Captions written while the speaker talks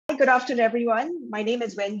good afternoon, everyone. My name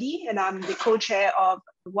is Wendy, and I'm the co-chair of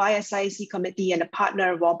the YSIAC committee and a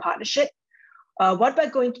partner of our partnership. What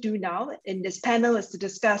we're going to do now in this panel is to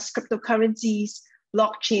discuss cryptocurrencies,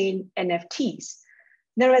 blockchain, NFTs.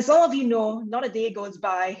 Now, as all of you know, not a day goes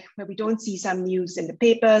by where we don't see some news in the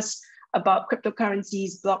papers about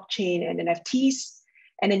cryptocurrencies, blockchain, and NFTs.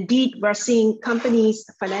 And indeed, we're seeing companies,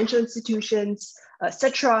 financial institutions,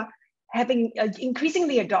 etc.,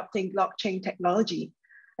 increasingly adopting blockchain technology.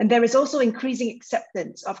 And there is also increasing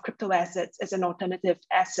acceptance of crypto assets as an alternative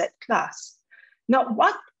asset class. Now,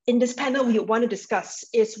 what in this panel we want to discuss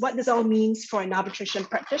is what this all means for an arbitration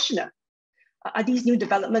practitioner. Are these new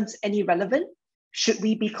developments any relevant? Should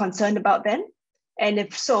we be concerned about them? And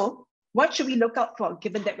if so, what should we look out for,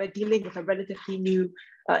 given that we're dealing with a relatively new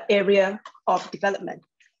area of development?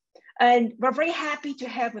 And we're very happy to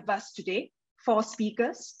have with us today 4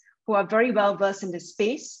 speakers who are very well versed in this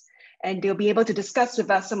space, and they'll be able to discuss with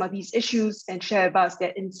us some of these issues and share with us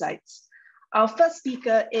their insights. Our first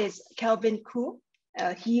speaker is Kelvin Khoo.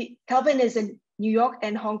 Kelvin is a New York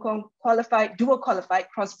and Hong Kong dual qualified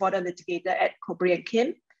cross-border litigator at Cobre &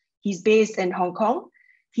 Kim. He's based in Hong Kong.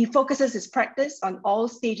 He focuses his practice on all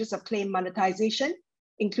stages of claim monetization,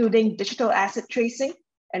 including digital asset tracing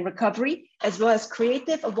and recovery, as well as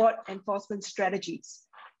creative award enforcement strategies.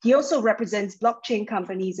 He also represents blockchain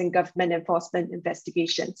companies in government enforcement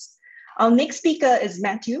investigations. Our next speaker is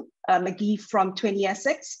Matthew McGee from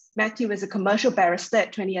 20SX. Matthew is a commercial barrister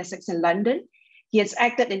at 20SX in London. He has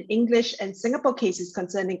acted in English and Singapore cases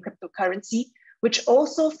concerning cryptocurrency, which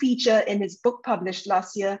also feature in his book published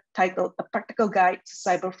last year titled A Practical Guide to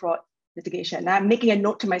Cyber Fraud Litigation. Now, I'm making a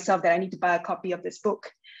note to myself that I need to buy a copy of this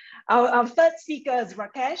book. Our third speaker is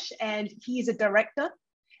Rakesh, and he is a director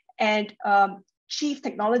and Chief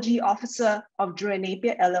Technology Officer of Drew &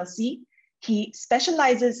 Napier LLC. He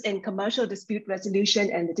specializes in commercial dispute resolution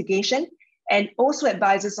and litigation, and also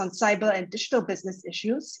advises on cyber and digital business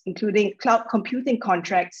issues, including cloud computing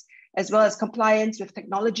contracts, as well as compliance with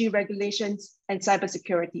technology regulations and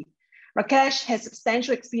cybersecurity. Rakesh has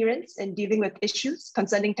substantial experience in dealing with issues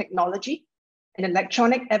concerning technology and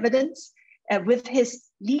electronic evidence. With his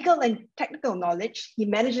legal and technical knowledge, he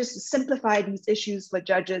manages to simplify these issues for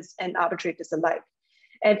judges and arbitrators alike.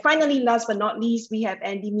 And finally, last but not least, we have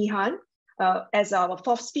Andy Meehan as our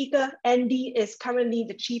fourth speaker. Andy is currently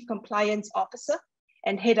the Chief Compliance Officer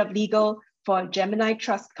and Head of Legal for Gemini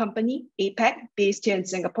Trust Company, APAC, based here in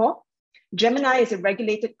Singapore. Gemini is a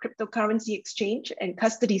regulated cryptocurrency exchange and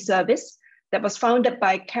custody service that was founded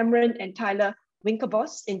by Cameron and Tyler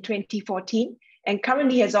Winklevoss in 2014, and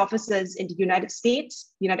currently has offices in the United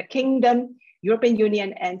States, United Kingdom, European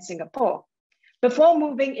Union, and Singapore. Before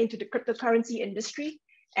moving into the cryptocurrency industry,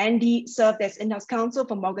 Andy served as in-house counsel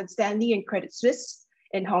for Morgan Stanley and Credit Suisse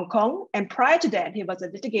in Hong Kong. And prior to that, he was a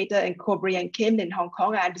litigator in Cobre & Kim in Hong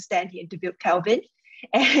Kong. I understand he interviewed Kelvin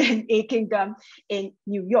and A. Kingdom in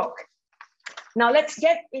New York. Now let's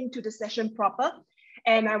get into the session proper.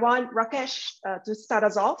 And I want Rakesh to start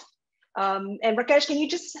us off. And Rakesh, can you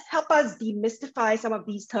just help us demystify some of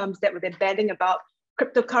these terms that we've been bandying about: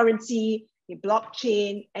 cryptocurrency,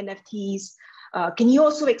 blockchain, NFTs? Can you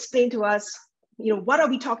also explain to us, what are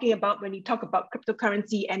we talking about when you talk about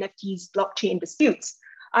cryptocurrency, NFTs, blockchain disputes?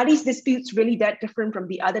 Are these disputes really that different from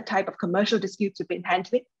the other type of commercial disputes we've been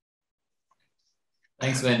handling?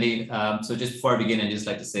 Thanks, Wendy. So just before I begin, I'd just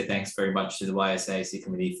like to say thanks very much to the YSIAC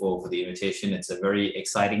committee for the invitation. It's a very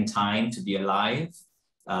exciting time to be alive.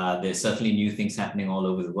 There's certainly new things happening all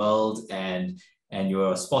over the world, and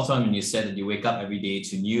you're spot on when you said that you wake up every day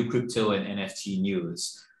to new crypto and NFT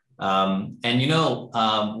news. One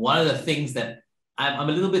of the things that I'm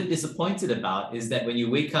a little bit disappointed about is that when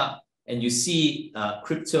you wake up and you see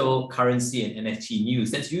cryptocurrency and NFT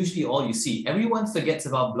news, that's usually all you see. Everyone forgets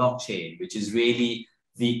about blockchain, which is really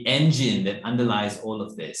the engine that underlies all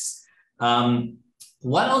of this.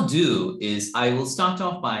 What I'll do is I will start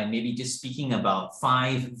off by maybe just speaking about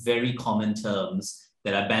 5 very common terms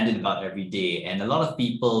that are bandied about every day. And a lot of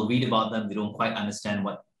people read about them, they don't quite understand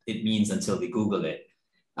what it means until they Google it.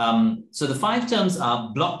 So the 5 terms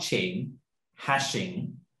are blockchain,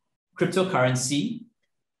 hashing, cryptocurrency,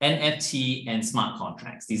 NFT, and smart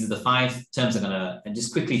contracts. These are the 5 terms I'm gonna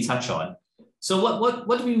just quickly touch on. So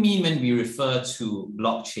what do we mean when we refer to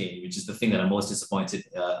blockchain, which is the thing that I'm most disappointed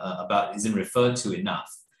about, isn't referred to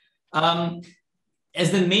enough?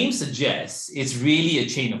 As the name suggests, it's really a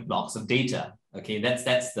chain of blocks of data. Okay,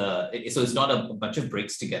 so it's not a bunch of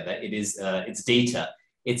bricks together. It's data.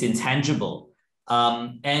 It's intangible.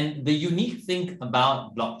 And the unique thing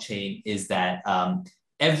about blockchain is that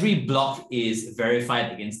every block is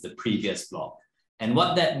verified against the previous block. And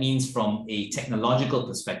what that means from a technological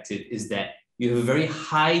perspective is that you have a very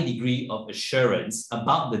high degree of assurance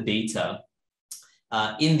about the data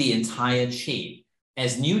in the entire chain.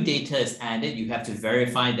 As new data is added, you have to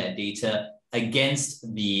verify that data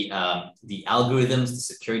against the algorithms, the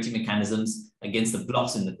security mechanisms, against the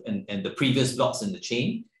blocks and the previous blocks in the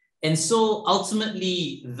chain. And so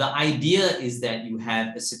ultimately, the idea is that you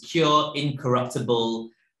have a secure, incorruptible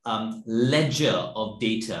ledger of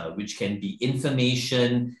data, which can be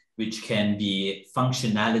information, which can be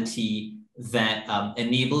functionality that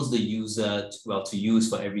enables the user to use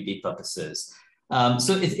for everyday purposes.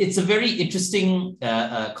 So it's a very interesting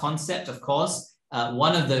concept, of course.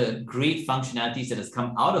 One of the great functionalities that has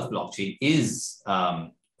come out of blockchain is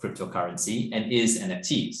cryptocurrency and is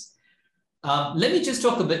NFTs. Let me just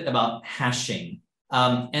talk a bit about hashing.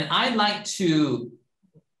 And I like to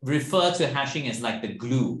refer to hashing as like the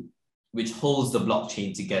glue which holds the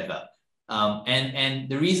blockchain together. And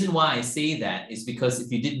the reason why I say that is because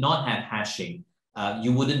if you did not have hashing,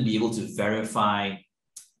 you wouldn't be able to verify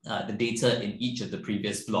the data in each of the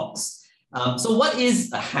previous blocks. So what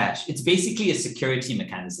is a hash? It's basically a security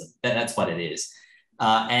mechanism. That's what it is.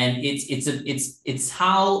 And it's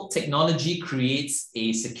how technology creates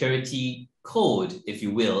a security code, if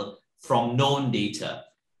you will, from known data.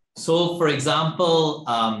 So for example,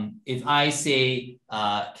 if I say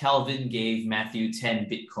Calvin gave Matthew 10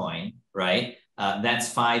 Bitcoin, right? That's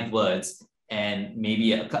 5 words and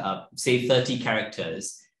maybe say 30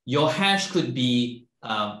 characters. Your hash could be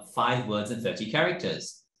 5 words and 30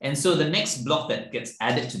 characters. And so the next block that gets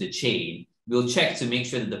added to the chain, we'll check to make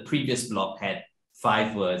sure that the previous block had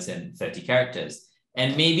 5 words and 30 characters.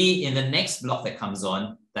 And maybe in the next block that comes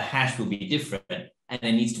on, the hash will be different and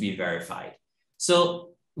it needs to be verified. So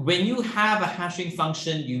when you have a hashing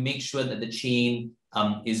function, you make sure that the chain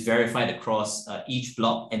is verified across each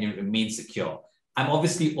block and it remains secure. I'm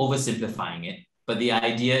obviously oversimplifying it, but the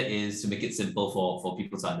idea is to make it simple for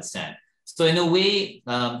people to understand. So in a way,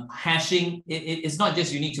 hashing, it's not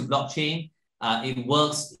just unique to blockchain. It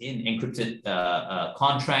works in encrypted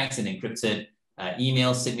contracts and encrypted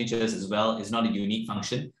email signatures as well. It's not a unique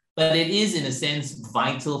function, but it is in a sense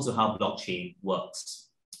vital to how blockchain works.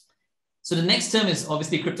 So the next term is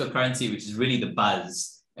obviously cryptocurrency, which is really the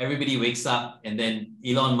buzz. Everybody wakes up and then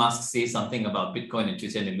Elon Musk says something about Bitcoin and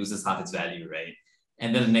Twitter and it loses half its value, right?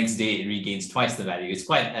 And then the next day it regains twice the value. It's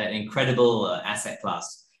quite an incredible asset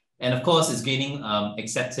class. And of course, it's gaining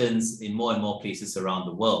acceptance in more and more places around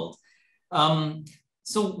the world.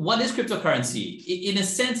 So what is cryptocurrency? In a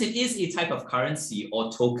sense, it is a type of currency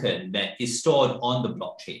or token that is stored on the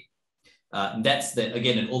blockchain. That's,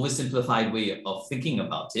 again, an oversimplified way of thinking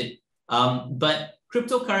about it. But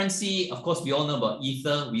cryptocurrency, of course, we all know about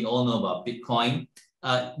Ether. We all know about Bitcoin.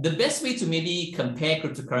 The best way to maybe compare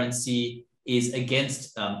cryptocurrency is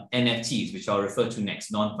against NFTs, which I'll refer to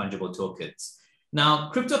next, non-fungible tokens.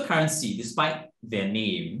 Now, cryptocurrency, despite their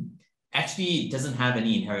name, actually doesn't have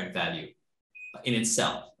any inherent value in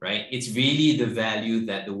itself, right? It's really the value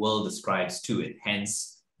that the world ascribes to it,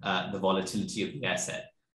 hence the volatility of the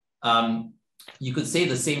asset. You could say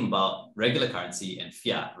the same about regular currency and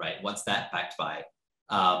fiat, right? What's that backed by?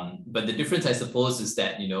 But the difference, I suppose, is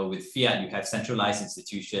that, you know, with fiat, you have centralized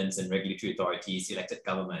institutions and regulatory authorities, elected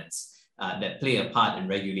governments that play a part in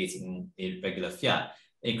regulating regular fiat.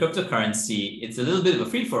 In cryptocurrency, it's a little bit of a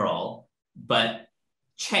free-for-all, but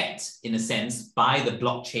checked in a sense by the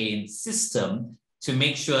blockchain system to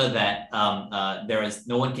make sure that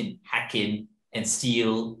no one can hack in and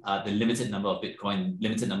steal the limited number of Bitcoin,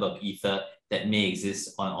 limited number of Ether that may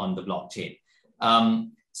exist on the blockchain.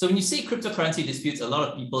 So when you say cryptocurrency disputes, a lot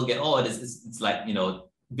of people get, oh, it's like, you know,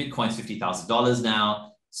 Bitcoin's $50,000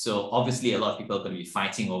 now. So obviously a lot of people are going to be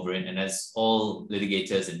fighting over it. And as all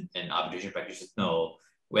litigators and arbitration practitioners know,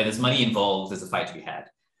 where there's money involved, there's a fight to be had.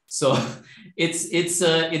 So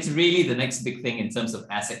it's really the next big thing in terms of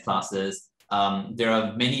asset classes. There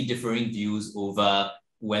are many differing views over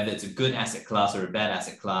whether it's a good asset class or a bad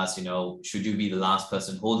asset class. You know, should you be the last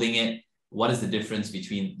person holding it? What is the difference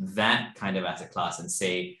between that kind of asset class and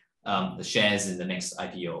say the shares in the next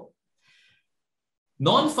IPO?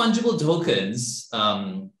 Non-fungible tokens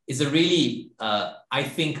is a really, I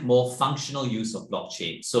think, more functional use of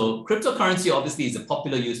blockchain. So cryptocurrency obviously is a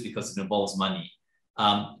popular use because it involves money.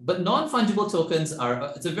 But non-fungible tokens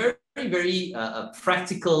it's a very, very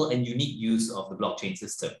practical and unique use of the blockchain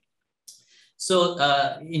system. So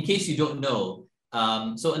in case you don't know,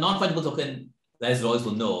 so a non-fungible token, as always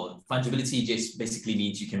will know, fungibility just basically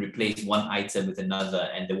means you can replace one item with another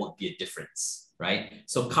and there won't be a difference, right?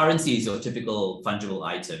 So currency is your typical fungible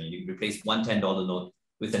item. You replace one $10 note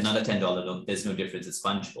with another $10 note, there's no difference, it's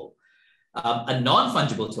fungible. A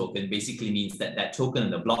non-fungible token basically means that that token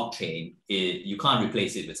in the blockchain, you can't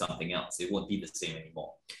replace it with something else. It won't be the same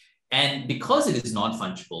anymore. And because it is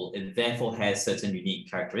non-fungible, it therefore has certain unique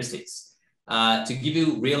characteristics. To give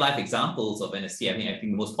you real-life examples of NFT, I think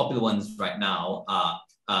the most popular ones right now are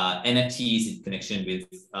NFTs in connection with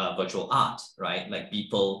virtual art, right? Like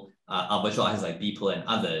Beeple, our virtual artists like Beeple and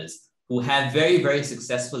others who have very, very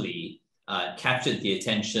successfully captured the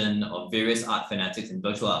attention of various art fanatics and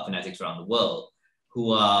virtual art fanatics around the world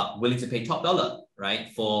who are willing to pay top dollar,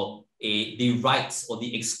 right, for the rights or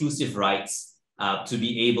the exclusive rights to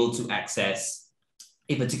be able to access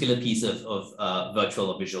a particular piece of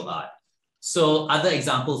virtual or visual art. So other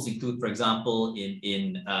examples include, for example,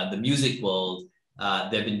 in the music world,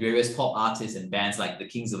 there have been various pop artists and bands like the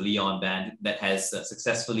Kings of Leon band that has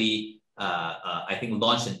successfully, I think,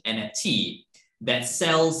 launched an NFT that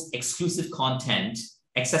sells exclusive content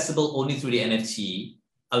accessible only through the NFT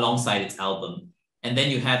alongside its album. And then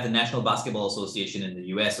you have the National Basketball Association in the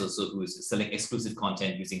US also who is selling exclusive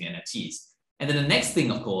content using NFTs. And then the next thing,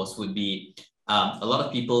 of course, would be a lot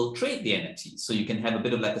of people trade the NFTs. So you can have a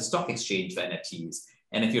bit of like a stock exchange for NFTs.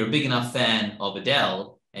 And if you're a big enough fan of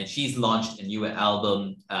Adele and she's launched a new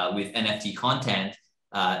album with NFT content,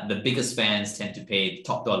 the biggest fans tend to pay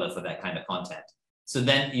top dollar for that kind of content. So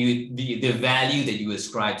then the value that you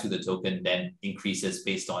ascribe to the token then increases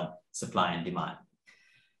based on supply and demand.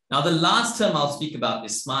 Now, the last term I'll speak about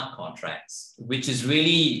is smart contracts, which is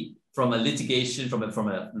really from a litigation, from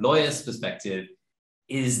a lawyer's perspective,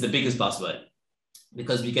 is the biggest buzzword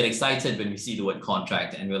because we get excited when we see the word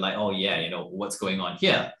contract and we're like, oh yeah, you know, what's going on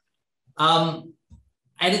here?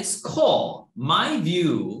 At its core, my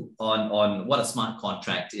view on what a smart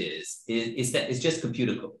contract is that it's just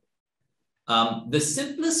computer code. The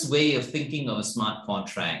simplest way of thinking of a smart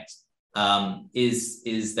contract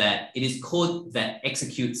is that it is code that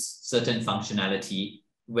executes certain functionality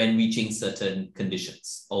when reaching certain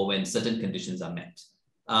conditions or when certain conditions are met.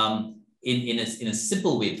 In a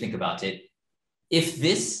simple way to think about it, if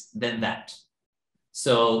this, then that.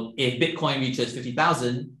 So if Bitcoin reaches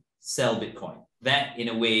 50,000, sell Bitcoin. That in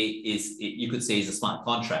a way you could say is a smart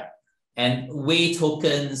contract. And way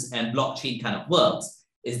tokens and blockchain kind of works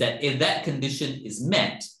is that if that condition is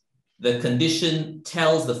met, the condition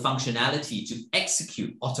tells the functionality to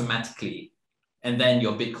execute automatically, and then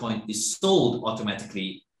your Bitcoin is sold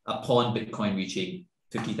automatically upon Bitcoin reaching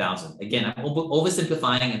 50,000. Again, I'm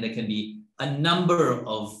oversimplifying, and there can be a number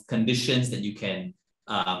of conditions that you can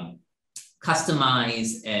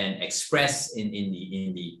customize and express in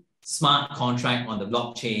the smart contract on the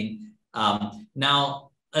blockchain. Now,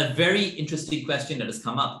 a very interesting question that has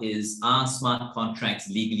come up is, are smart contracts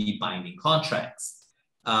legally binding contracts?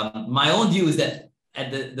 My own view is that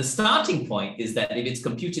at the starting point is that if it's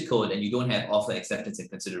computer code and you don't have offer acceptance and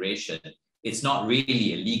consideration, it's not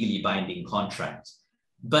really a legally binding contract.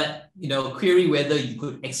 But query whether you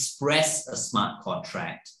could express a smart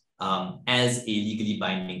contract as a legally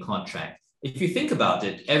binding contract. If you think about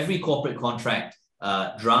it, every corporate contract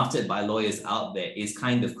drafted by lawyers out there is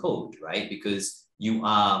kind of code, right? Because you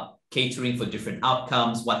are catering for different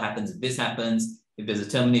outcomes. What happens if this happens? If there's a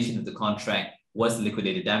termination of the contract, what's the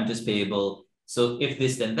liquidated damages payable? So if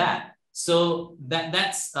this, then that. So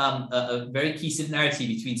that's a very key similarity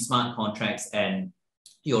between smart contracts and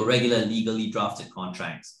your regular legally drafted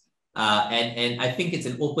contracts. And I think it's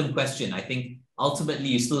an open question. I think ultimately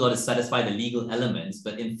you still got to satisfy the legal elements,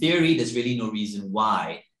 but in theory, there's really no reason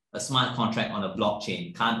why a smart contract on a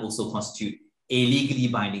blockchain can't also constitute a legally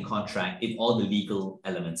binding contract if all the legal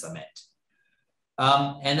elements are met.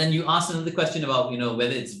 And then you asked another question about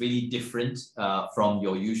whether it's really different from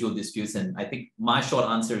your usual disputes. And I think my short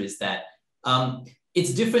answer is that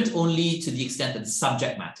it's different only to the extent that the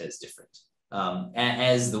subject matter is different.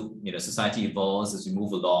 As the society evolves, as we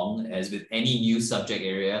move along, as with any new subject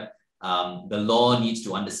area, the law needs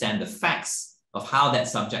to understand the facts of how that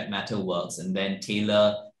subject matter works and then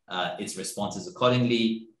tailor its responses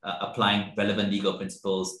accordingly, applying relevant legal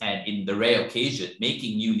principles, and in the rare occasion,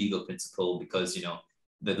 making new legal principle because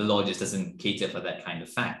the law just doesn't cater for that kind of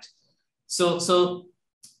fact. So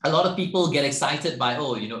a lot of people get excited by,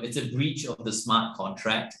 it's a breach of the smart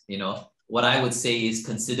contract. What I would say is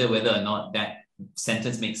consider whether or not that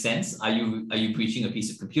sentence makes sense. Are you breaching a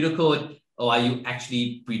piece of computer code, or are you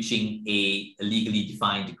actually breaching a legally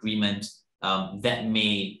defined agreement that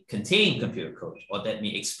may contain computer code or that may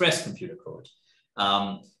express computer code?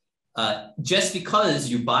 Just because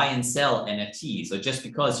you buy and sell NFTs or just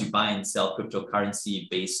because you buy and sell cryptocurrency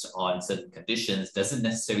based on certain conditions doesn't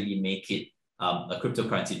necessarily make it a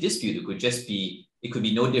cryptocurrency dispute. It could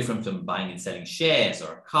be no different from buying and selling shares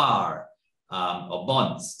or a car. or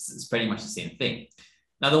bonds. It's pretty much the same thing.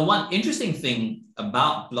 Now, the one interesting thing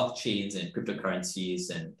about blockchains and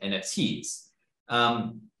cryptocurrencies and NFTs,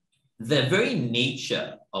 the very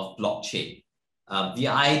nature of blockchain, the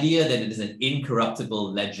idea that it is an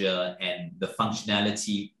incorruptible ledger and the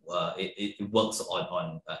functionality, it works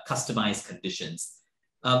on customized conditions,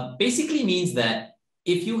 basically means that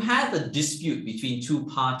if you have a dispute between two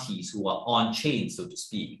parties who are on chain, so to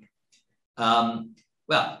speak, well,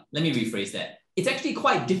 let me rephrase that. It's actually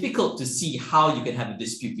quite difficult to see how you can have a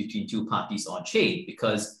dispute between two parties on chain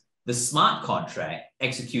because the smart contract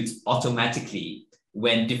executes automatically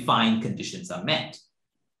when defined conditions are met.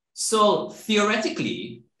 So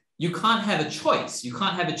theoretically, you can't have a choice. You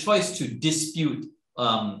can't have a choice to dispute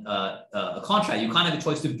a contract. You can't have a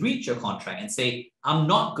choice to breach your contract and say, I'm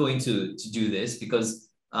not going to do this because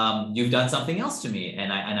you've done something else to me.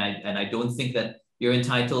 And I don't think that you're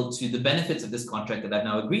entitled to the benefits of this contract that I've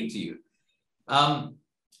now agreed to you.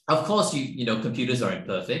 Of course, computers are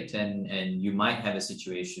imperfect and you might have a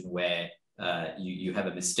situation where you have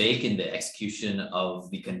a mistake in the execution of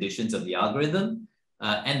the conditions of the algorithm.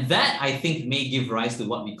 And that, I think, may give rise to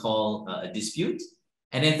what we call a dispute.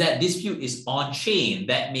 And if that dispute is on-chain,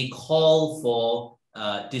 that may call for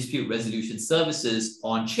dispute resolution services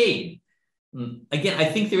on-chain. Again, I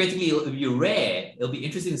think theoretically it'll be rare. It'll be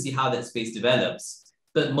interesting to see how that space develops.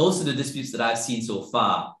 But most of the disputes that I've seen so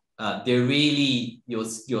far, they're really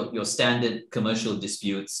your standard commercial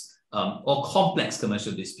disputes or complex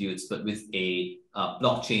commercial disputes, but with a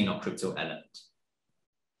blockchain or crypto element.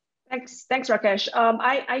 Thanks, Rakesh.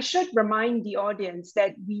 I should remind the audience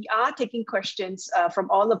that we are taking questions from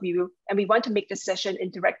all of you, and we want to make this session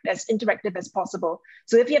as interactive as possible.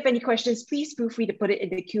 So if you have any questions, please feel free to put it in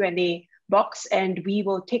the Q&A box, and we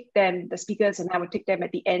will take them, the speakers and I will take them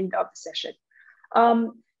at the end of the session.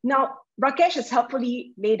 Now, Rakesh has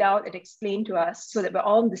helpfully laid out and explained to us so that we're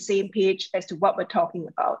all on the same page as to what we're talking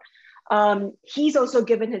about. He's also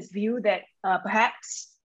given his view that perhaps,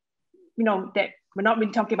 that we're not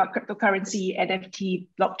really talking about cryptocurrency, NFT,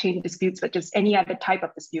 blockchain disputes, but just any other type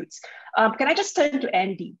of disputes. Can I just turn to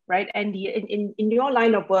Andy, right? Andy, in your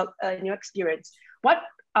line of work, in your experience, what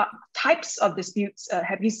types of disputes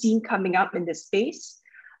have you seen coming up in this space?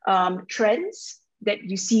 Trends that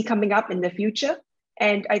you see coming up in the future?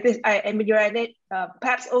 And when you're at it,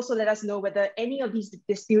 perhaps also let us know whether any of these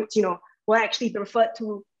disputes, will actually be referred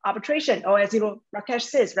to arbitration, or as Rakesh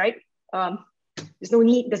says, right?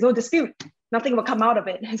 There's no dispute. Nothing will come out of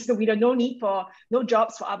it. So we don't no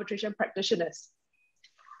jobs for arbitration practitioners.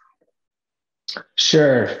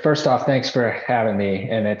 Sure. First off, thanks for having me.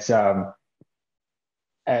 And it's my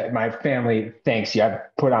family thanks you. I've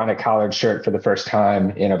put on a collared shirt for the first time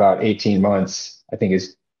in about 18 months. I think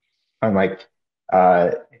is unlike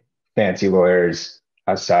fancy lawyers,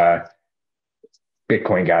 us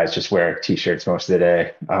Bitcoin guys just wear t-shirts most of the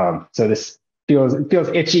day. So this feels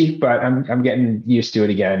itchy, but I'm getting used to it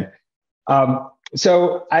again.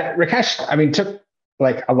 So Rakesh, took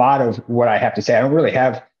like a lot of what I have to say. I don't really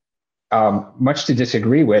have much to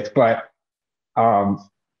disagree with, but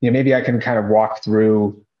maybe I can kind of walk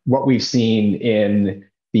through what we've seen in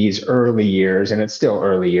these early years, and it's still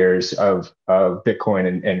early years of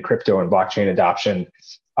Bitcoin and crypto and blockchain adoption,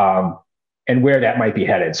 and where that might be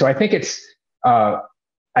headed. So I think it's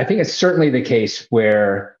certainly the case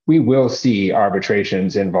where we will see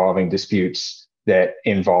arbitrations involving disputes that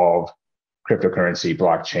involve cryptocurrency,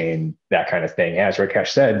 blockchain, that kind of thing. As Rakesh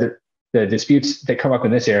said, the disputes that come up in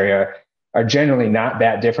this area are generally not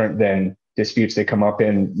that different than disputes that come up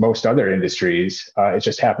in most other industries. It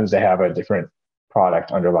just happens to have a different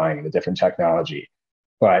product underlying it, a different technology.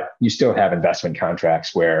 But you still have investment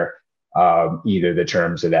contracts where either the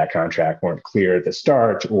terms of that contract weren't clear at the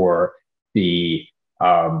start, or the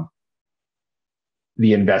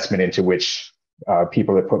investment into which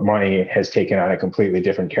people that put money has taken on a completely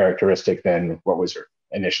different characteristic than what was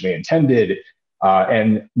initially intended.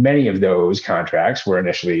 And many of those contracts were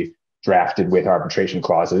initially drafted with arbitration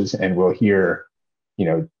clauses, and we'll hear,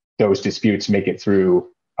 those disputes make it through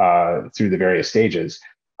the various stages.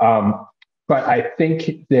 But I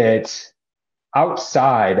think that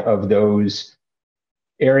outside of those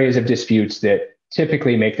areas of disputes that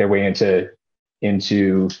typically make their way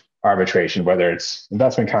into arbitration, whether it's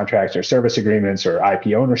investment contracts or service agreements or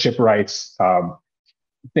IP ownership rights,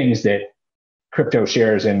 things that crypto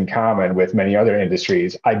shares in common with many other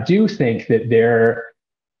industries, I do think that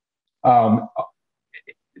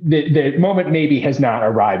the moment maybe has not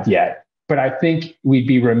arrived yet. But I think we'd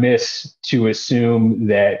be remiss to assume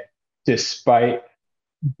that despite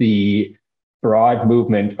the broad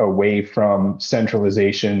movement away from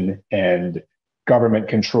centralization and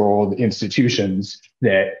government-controlled institutions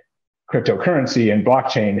that cryptocurrency and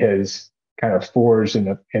blockchain has kind of forged in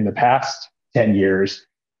the past 10 years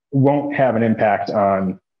won't have an impact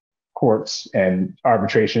on courts and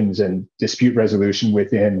arbitrations and dispute resolution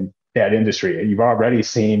within that industry. You've already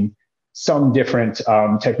seen some different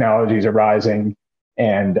technologies arising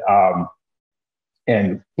and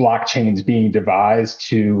blockchains being devised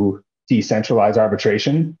to decentralize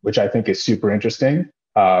arbitration, which I think is super interesting.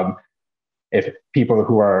 If people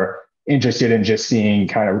who are interested in just seeing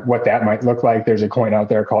kind of what that might look like, there's a coin out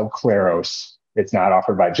there called Claros. It's not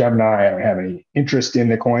offered by Gemini. I don't have any interest in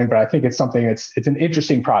the coin, but I think it's something it's an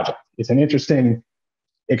interesting project. It's an interesting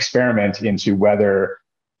experiment into whether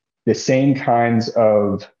the same kinds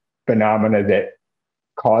of phenomena that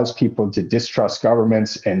cause people to distrust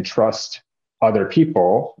governments and trust other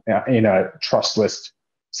people in a trustless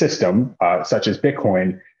system, such as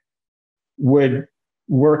Bitcoin, would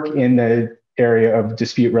work in the area of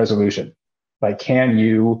dispute resolution. Like, can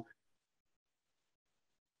you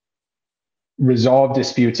resolve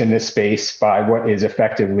disputes in this space by what is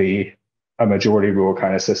effectively a majority rule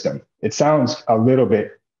kind of system? It sounds a little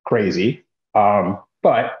bit crazy,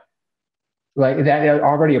 but like that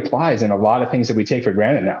already applies in a lot of things that we take for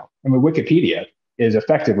granted now. I mean, Wikipedia is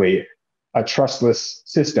effectively a trustless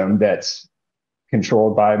system that's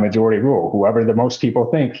controlled by majority rule. Whoever the most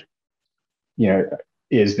people think,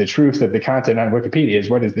 is the truth of the content on Wikipedia is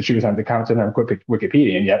what is the truth on the content on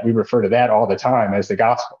Wikipedia. And yet we refer to that all the time as the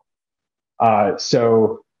gospel.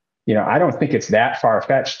 So, I don't think it's that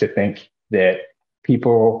far-fetched to think that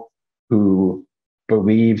people who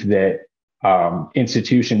believe that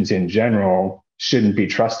institutions in general shouldn't be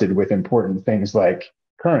trusted with important things like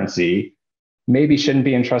currency, maybe shouldn't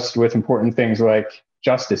be entrusted with important things like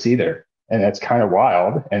justice either. And that's kind of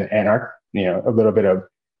wild and a little bit of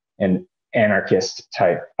an anarchist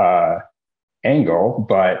type angle,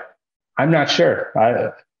 but I'm not sure.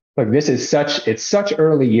 Look, it's such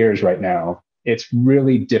early years right now. It's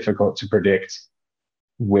really difficult to predict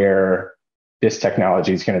where this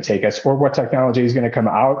technology is going to take us or what technology is going to come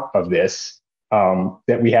out of this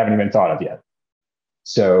that we haven't even thought of yet.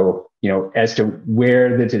 So, as to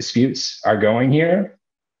where the disputes are going here,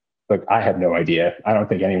 look, I have no idea. I don't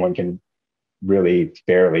think anyone can really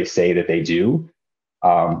fairly say that they do.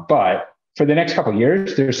 But for the next couple of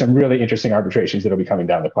years, there's some really interesting arbitrations that'll be coming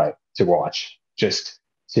down the pipe to watch, just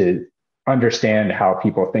to understand how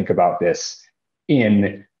people think about this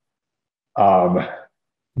in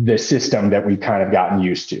the system that we've kind of gotten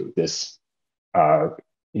used to, this,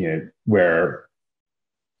 where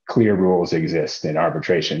clear rules exist in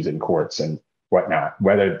arbitrations and courts and whatnot.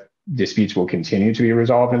 Whether disputes will continue to be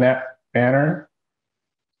resolved in that manner,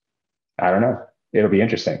 I don't know. It'll be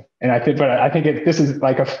interesting. And I think this is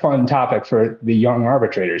like a fun topic for the young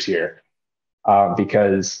arbitrators here,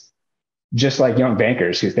 because just like young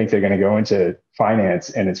bankers who think they're going to go into finance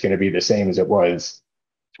and it's going to be the same as it was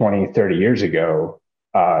 20, 30 years ago,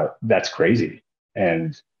 that's crazy.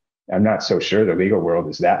 And I'm not so sure the legal world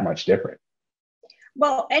is that much different.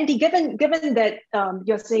 Well, Andy, given that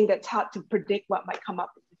you're saying that it's hard to predict what might come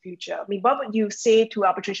up in the future, I mean, what would you say to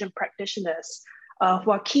arbitration practitioners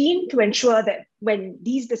who are keen to ensure that when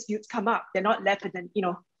these disputes come up, they're not left in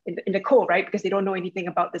the cold, right? Because they don't know anything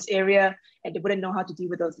about this area and they wouldn't know how to deal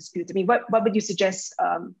with those disputes. I mean, what would you suggest?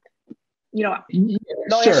 Sure.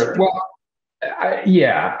 Well,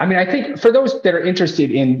 yeah. I mean, I think for those that are interested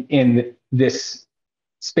in this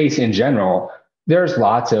space in general, there's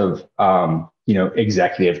lots of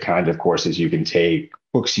executive kind of courses you can take,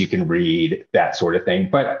 books you can read, that sort of thing.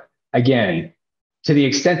 But again, to the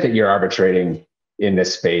extent that you're arbitrating in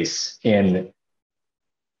this space in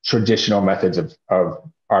traditional methods of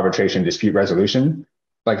arbitration dispute resolution,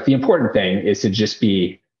 like the important thing is to just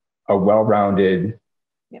be a well-rounded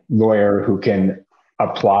lawyer who can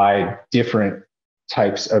apply different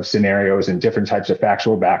types of scenarios and different types of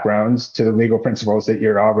factual backgrounds to the legal principles that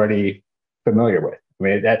you're already familiar with. I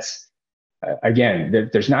mean, that's,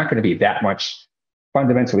 again, there's not going to be that much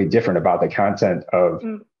fundamentally different about the content of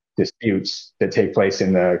disputes that take place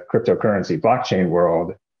in the cryptocurrency blockchain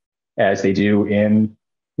world as they do in,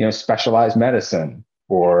 specialized medicine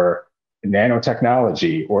or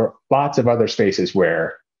nanotechnology or lots of other spaces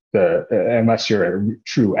where unless you're a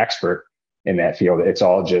true expert in that field, it's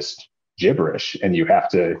all just gibberish and you have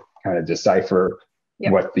to kind of decipher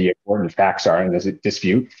what the important facts are in this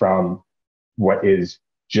dispute from what is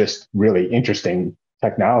just really interesting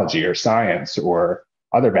technology or science or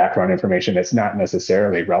other background information that's not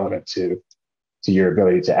necessarily relevant to your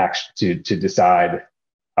ability to decide,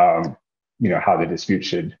 how the dispute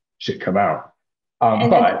should come out.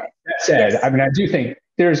 But that said, I mean, I do think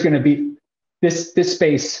there's going to be this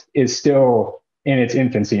space is still in its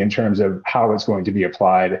infancy in terms of how it's going to be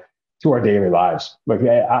applied to our daily lives. Like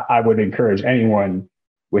I would encourage anyone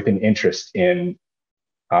with an interest in,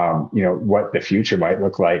 what the future might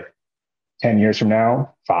look like 10 years from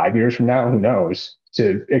now, 5 years from now, who knows,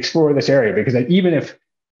 to explore this area. Because even if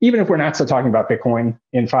we're not still talking about Bitcoin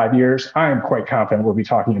in 5 years, I am quite confident we'll be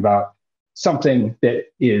talking about something that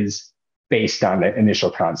is based on the initial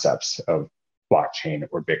concepts of blockchain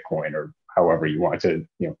or Bitcoin, or however you want to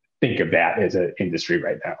think of that as an industry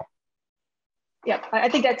right now. Yeah, I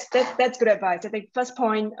think that's good advice. I think first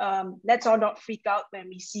point, let's all not freak out when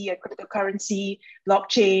we see a cryptocurrency,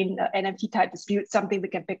 blockchain, NFT type dispute, something we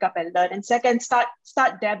can pick up and learn. And second, start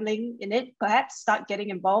dabbling in it, perhaps start getting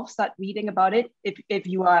involved, start reading about it. If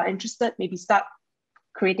you are interested, maybe start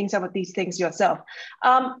creating some of these things yourself.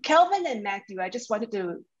 Kelvin and Matthew, I just wanted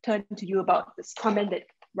to turn to you about this comment that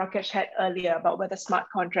Rakesh had earlier about whether smart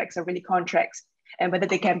contracts are really contracts and whether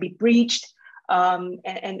they can be breached and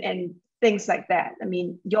things like that. I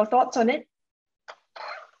mean, your thoughts on it?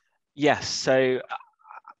 Yes, so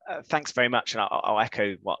thanks very much. And I'll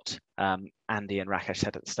echo what Andy and Rakesh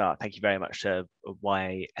said at the start. Thank you very much to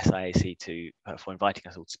YSIAC for inviting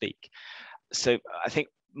us all to speak. So I think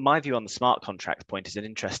my view on the smart contract point is an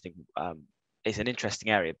interesting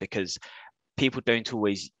area, because people don't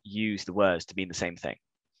always use the words to mean the same thing.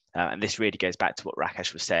 And this really goes back to what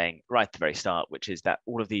Rakesh was saying right at the very start, which is that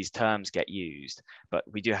all of these terms get used, but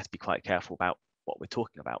we do have to be quite careful about what we're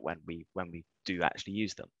talking about when we do actually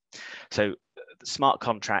use them. So smart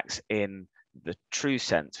contracts in the true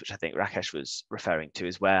sense, which I think Rakesh was referring to,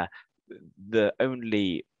 is where the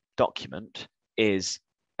only document is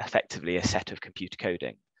effectively a set of computer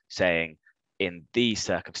coding saying, in these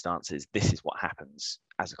circumstances, this is what happens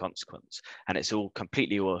as a consequence. And it's all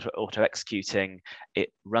completely auto-executing.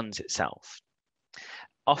 It runs itself.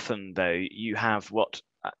 Often, though, you have what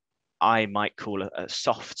I might call a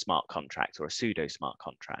soft smart contract or a pseudo smart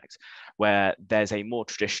contract, where there's a more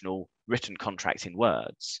traditional written contract in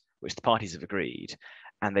words, which the parties have agreed,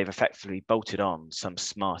 and they've effectively bolted on some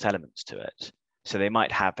smart elements to it. So they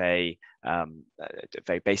might have a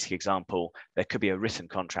very basic example. There could be a written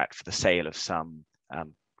contract for the sale of some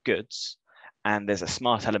goods, and there's a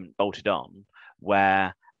smart element bolted on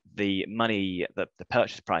where the money, the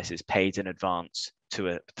purchase price is paid in advance to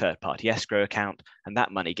a third-party escrow account, and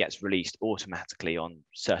that money gets released automatically on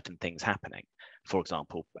certain things happening. For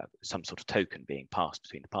example, some sort of token being passed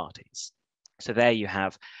between the parties. So there you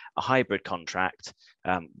have a hybrid contract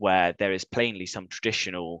where there is plainly some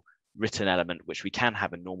traditional written element which we can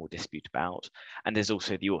have a normal dispute about, and there's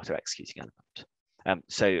also the auto-executing element.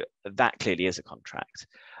 So that clearly is a contract.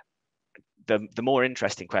 The more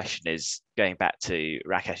interesting question is going back to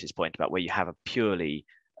Rakesh's point about where you have a purely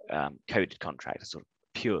coded contract, a sort of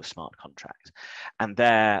pure smart contract, and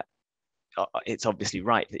there it's obviously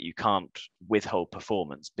right that you can't withhold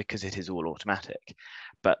performance because it is all automatic,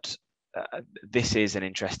 but this is an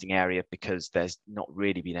interesting area because there's not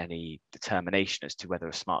really been any determination as to whether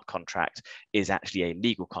a smart contract is actually a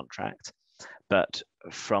legal contract. But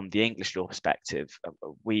from the English law perspective,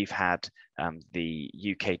 we've had the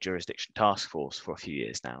UK Jurisdiction Task Force for a few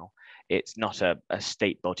years now. It's not a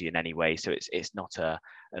state body in any way, so it's not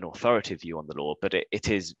an authoritative view on the law, but it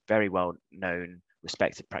is very well known,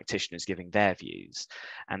 respected practitioners giving their views.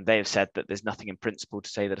 And they have said that there's nothing in principle to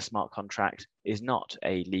say that a smart contract is not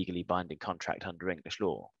a legally binding contract under English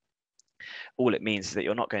law. All it means is that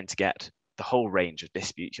you're not going to get the whole range of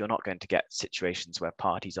disputes. You're not going to get situations where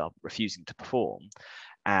parties are refusing to perform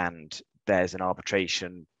and there's an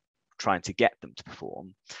arbitration trying to get them to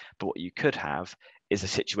perform. But what you could have is a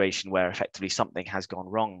situation where effectively something has gone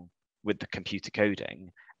wrong with the computer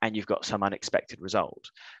coding and you've got some unexpected result.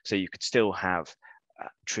 So you could still have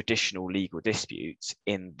traditional legal disputes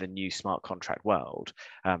in the new smart contract world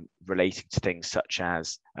relating to things such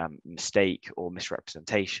as mistake or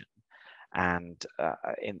misrepresentation. And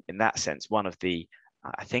in that sense, one of the,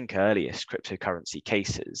 I think, earliest cryptocurrency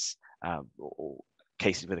cases or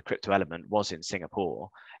cases with a crypto element was in Singapore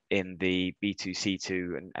in the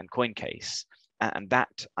B2C2 and coin case. And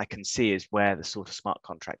that I can see is where the sort of smart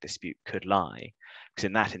contract dispute could lie. Because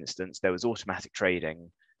in that instance, there was automatic trading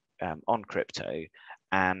on crypto,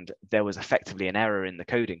 and there was effectively an error in the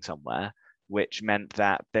coding somewhere, which meant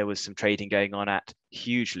that there was some trading going on at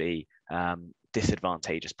hugely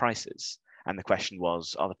disadvantageous prices. And the question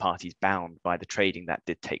was, are the parties bound by the trading that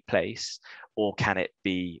did take place, or can it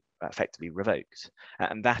be effectively revoked?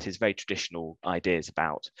 And that is very traditional ideas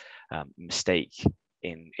about mistake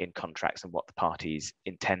in contracts and what the parties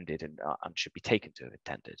intended and should be taken to have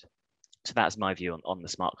intended. So that's my view on the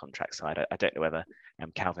smart contract side. I don't know whether,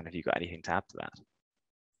 Calvin, have you got anything to add to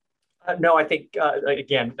that? No, I think,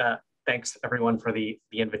 again, thanks everyone for the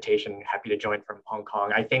invitation. Happy to join from Hong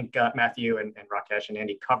Kong. I think Matthew and Rakesh and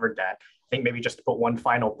Andy covered that. I think maybe just to put one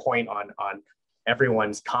final point on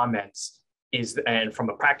everyone's comments is, and from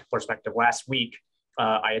a practical perspective, last week,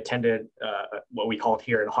 I attended what we called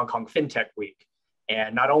here in Hong Kong FinTech Week.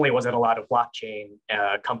 And not only was it a lot of blockchain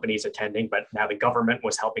companies attending, but now the government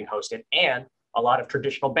was helping host it, and a lot of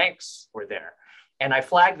traditional banks were there. And I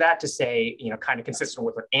flagged that to say, kind of consistent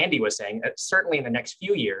with what Andy was saying, certainly in the next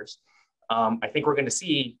few years, I think we're going to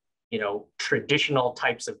see, traditional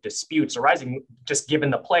types of disputes arising, just given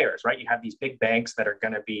the players, right? You have these big banks that are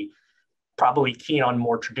going to be probably keen on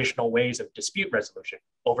more traditional ways of dispute resolution.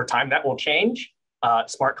 Over time, that will change.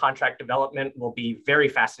 Smart contract development will be very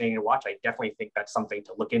fascinating to watch. I definitely think that's something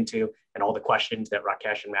to look into, and all the questions that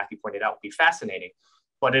Rakesh and Matthew pointed out will be fascinating.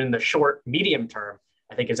 But in the short, medium term,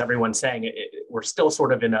 I think, as everyone's saying, we're still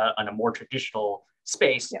sort of in a more traditional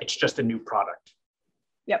space. Yep. It's just a new product.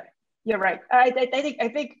 Yep, you're right. I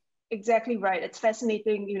think exactly right. It's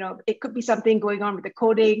fascinating. It could be something going on with the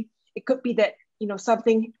coding. It could be that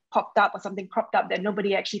something popped up or something cropped up that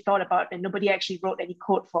nobody actually thought about and nobody actually wrote any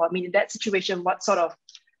code for. I mean, in that situation, what sort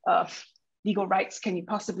of legal rights can you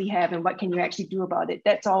possibly have, and what can you actually do about it?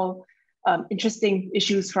 That's all interesting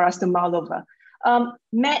issues for us to mull over.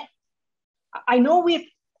 Matt, I know we've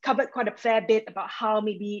covered quite a fair bit about how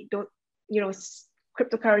maybe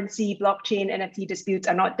cryptocurrency, blockchain, NFT disputes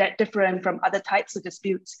are not that different from other types of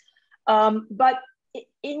disputes. But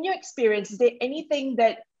in your experience, is there anything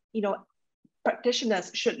that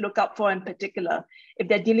practitioners should look out for in particular if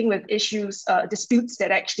they're dealing with issues, disputes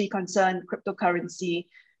that actually concern cryptocurrency,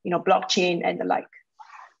 blockchain and the like?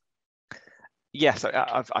 Yes,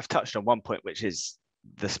 I've touched on one point, which is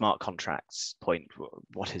the smart contracts point.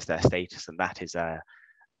 What is their status? And that is, I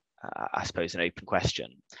suppose, an open question.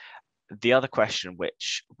 The other question,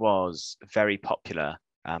 which was very popular,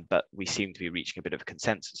 but we seem to be reaching a bit of a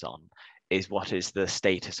consensus on, is what is the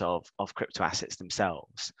status of crypto assets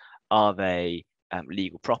themselves? Are they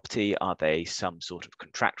legal property? Are they some sort of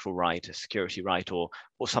contractual right, a security right, or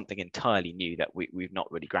something entirely new that we've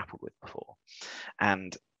not really grappled with before?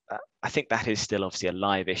 And I think that is still obviously a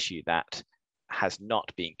live issue that has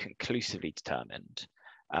not been conclusively determined,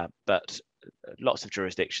 but lots of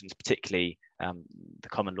jurisdictions, particularly the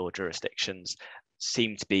common law jurisdictions,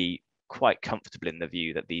 seem to be quite comfortable in the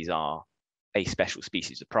view that these are a special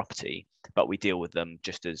species of property, but we deal with them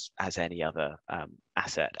just as any other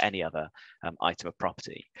asset, any other item of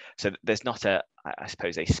property. So there's not I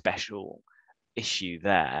suppose, a special issue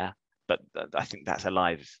there, but I think that's a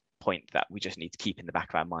live point that we just need to keep in the back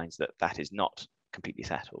of our minds, that is not completely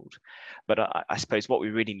settled. But I suppose what we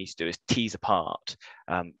really need to do is tease apart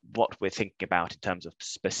what we're thinking about in terms of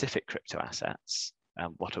specific crypto assets.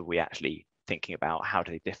 What are we actually thinking about? How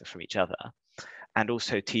do they differ from each other? And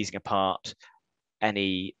also teasing apart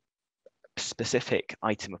any specific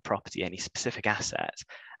item of property, any specific asset,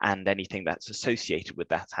 and anything that's associated with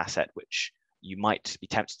that asset, which you might be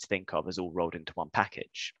tempted to think of as all rolled into one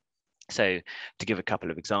package. So to give a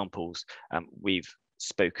couple of examples, we've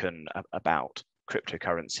spoken about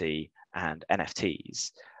cryptocurrency and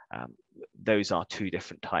NFTs. Those are two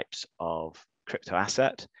different types of crypto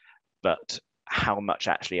asset, but how much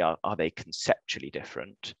actually are they conceptually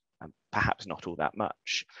different? Perhaps not all that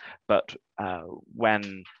much. But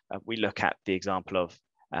when we look at the example of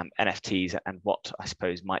NFTs and what I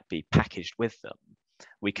suppose might be packaged with them,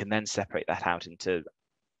 we can then separate that out into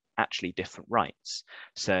actually different rights.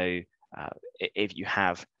 So if you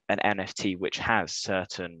have an NFT which has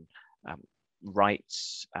certain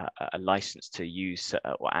rights, a license to use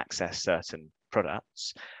or access certain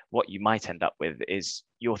products, what you might end up with is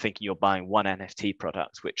you're thinking you're buying one NFT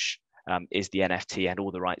product, which is the NFT and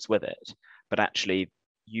all the rights with it. But actually,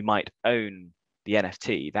 you might own the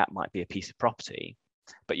NFT, that might be a piece of property,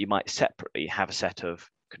 but you might separately have a set of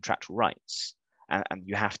contractual rights. And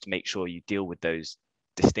you have to make sure you deal with those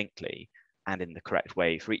distinctly and in the correct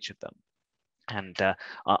way for each of them. And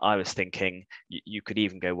I was thinking you could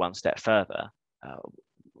even go one step further.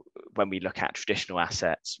 When we look at traditional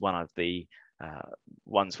assets, one of the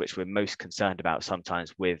ones which we're most concerned about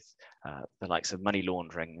sometimes with the likes of money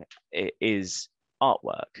laundering is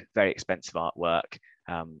artwork, very expensive artwork,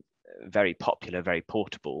 very popular, very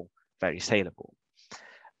portable, very saleable.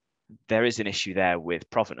 There is an issue there with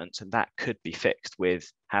provenance, and that could be fixed with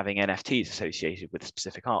having NFTs associated with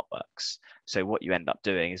specific artworks. So what you end up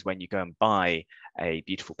doing is when you go and buy a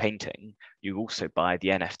beautiful painting, you also buy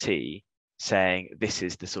the NFT saying this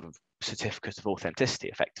is the sort of certificate of authenticity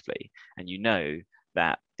effectively, and you know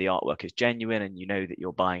that the artwork is genuine and you know that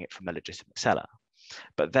you're buying it from a legitimate seller.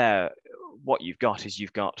 But there, what you've got is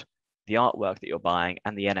you've got the artwork that you're buying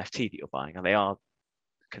and the NFT that you're buying, and they are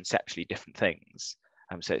conceptually different things.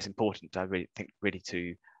 So it's important, I really think,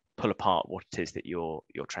 to pull apart what it is that you're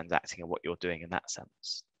transacting and what you're doing in that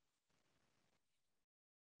sense.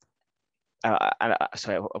 So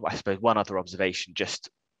I suppose one other observation, just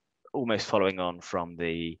almost following on from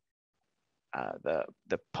the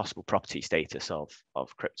possible property status of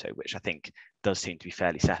crypto, which I think does seem to be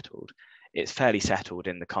fairly settled. It's fairly settled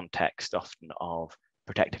in the context often of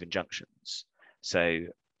protective injunctions. So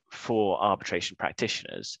for arbitration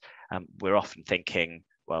practitioners, we're often thinking,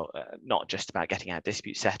 well, not just about getting our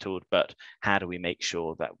dispute settled, but how do we make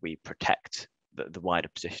sure that we protect the wider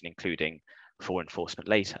position, including for enforcement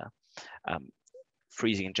later.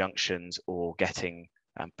 Freezing injunctions or getting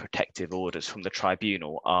protective orders from the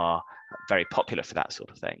tribunal are very popular for that sort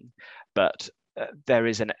of thing. But there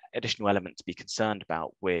is an additional element to be concerned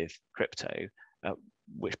about with crypto,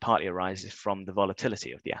 which partly arises from the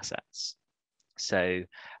volatility of the assets. So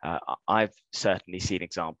I've certainly seen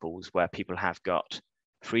examples where people have got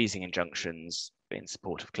freezing injunctions in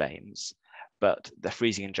support of claims, but the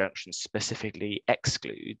freezing injunction specifically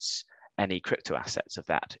excludes any crypto assets of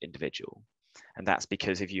that individual. And that's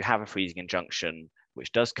because if you have a freezing injunction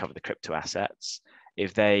which does cover the crypto assets,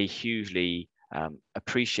 if they hugely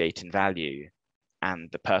appreciate in value and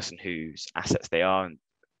the person whose assets they are and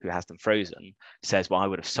who has them frozen says, well, I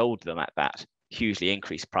would have sold them at that hugely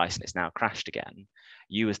increased price and it's now crashed again,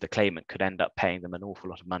 you as the claimant could end up paying them an awful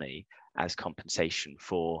lot of money as compensation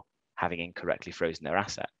for having incorrectly frozen their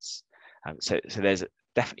assets. So there's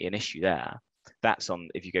definitely an issue there. That's on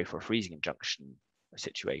if you go for a freezing injunction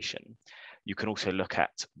situation. You can also look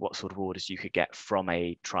at what sort of orders you could get from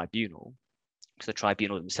a tribunal. So the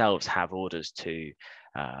tribunal themselves have orders to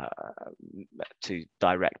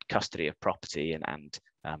direct custody of property and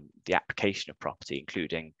the application of property,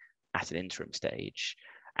 including at an interim stage.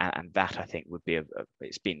 And that, I think, would be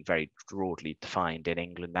it's been very broadly defined in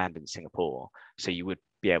England and in Singapore. So you would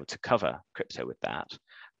be able to cover crypto with that,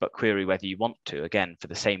 but query whether you want to, again, for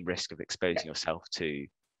the same risk of exposing yourself to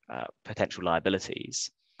potential liabilities.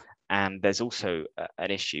 And there's also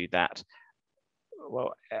an issue that,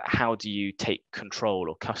 well, how do you take control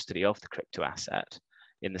or custody of the crypto asset,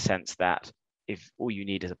 in the sense that if all you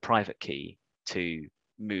need is a private key to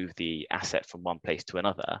move the asset from one place to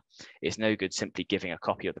another, it's no good simply giving a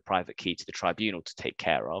copy of the private key to the tribunal to take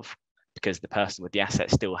care of, because the person with the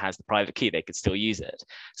asset still has the private key, they could still use it.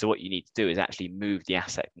 So what you need to do is actually move the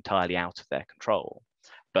asset entirely out of their control.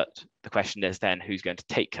 But the question is then, who's going to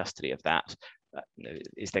take custody of that?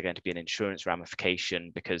 Is there going to be an insurance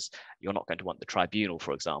ramification? Because you're not going to want the tribunal,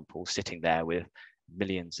 for example, sitting there with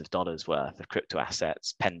millions of dollars worth of crypto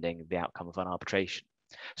assets pending the outcome of an arbitration.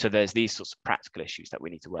 So there's these sorts of practical issues that we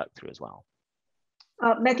need to work through as well.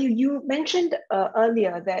 Matthew, you mentioned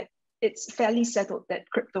earlier that it's fairly settled that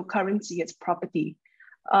cryptocurrency is property.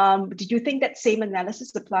 Did you think that same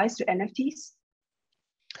analysis applies to NFTs?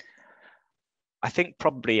 I think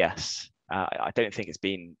probably yes. I don't think it's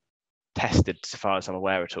been tested so far as I'm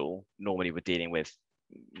aware at all. Normally we're dealing with,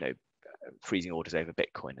 freezing orders over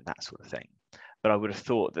Bitcoin and that sort of thing. But I would have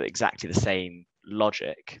thought that exactly the same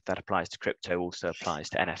logic that applies to crypto also applies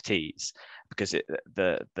to NFTs, because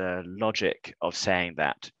the logic of saying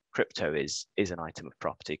that crypto is an item of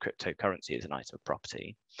property, cryptocurrency is an item of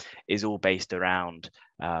property, is all based around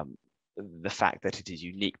the fact that it is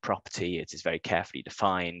unique property, it is very carefully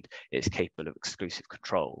defined, it's capable of exclusive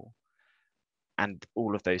control. And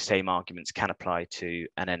all of those same arguments can apply to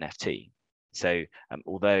an NFT. So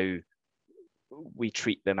although we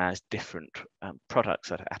treat them as different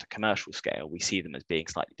products at a commercial scale, we see them as being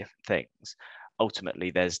slightly different things.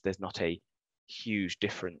 Ultimately, there's not a huge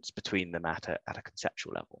difference between them at a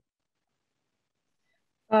conceptual level.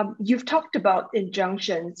 You've talked about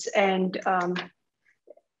injunctions and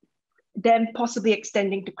them possibly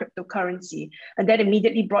extending to cryptocurrency. And that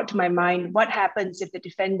immediately brought to my mind, what happens if the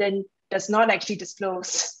defendant does not actually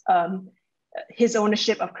disclose his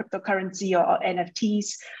ownership of cryptocurrency or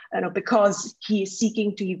NFTs, because he is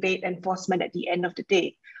seeking to evade enforcement at the end of the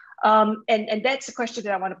day. And that's a question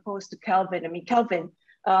that I want to pose to Kelvin. I mean, Kelvin,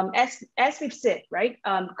 as we've said, right,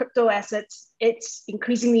 crypto assets, it's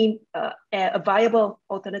increasingly a viable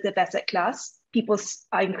alternative asset class. People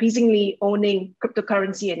are increasingly owning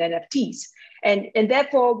cryptocurrency and NFTs. And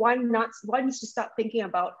therefore, one needs to start thinking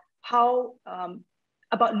about how,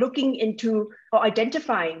 about looking into or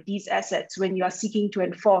identifying these assets when you are seeking to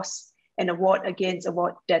enforce an award against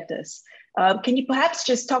award debtors. Can you perhaps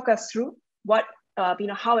just talk us through what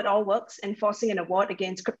how it all works, enforcing an award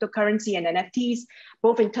against cryptocurrency and NFTs,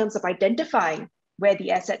 both in terms of identifying where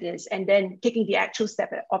the asset is and then taking the actual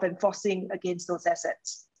step of enforcing against those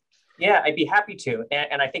assets. Yeah, I'd be happy to.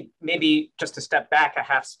 And I think maybe just to step back a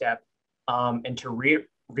half step and to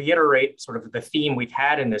reiterate sort of the theme we've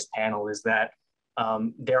had in this panel is that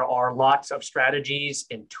there are lots of strategies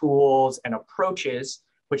and tools and approaches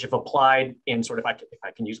which have applied in sort of, if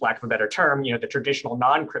I can use lack of a better term, the traditional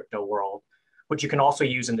non-crypto world, which you can also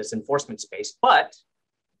use in this enforcement space. But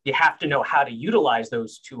you have to know how to utilize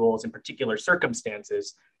those tools in particular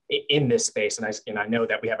circumstances in this space. And I know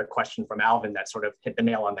that we have a question from Alvin that sort of hit the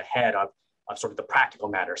nail on the head of sort of the practical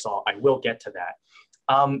matter. So I will get to that.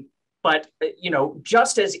 But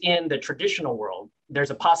just as in the traditional world,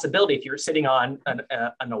 there's a possibility if you're sitting on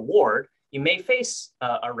an award, you may face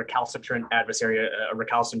a recalcitrant adversary, a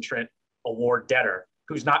recalcitrant award debtor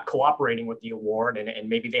who's not cooperating with the award, and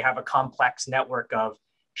maybe they have a complex network of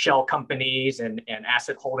shell companies and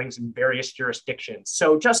asset holdings in various jurisdictions.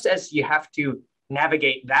 So just as you have to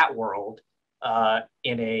navigate that world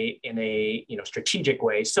in a strategic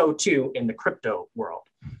way, so too in the crypto world.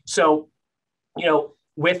 So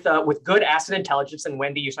with good asset intelligence, and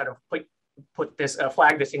Wendy, you sort of put this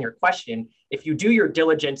flag this in your question. If you do your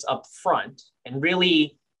diligence up front and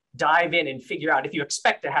really dive in and figure out, if you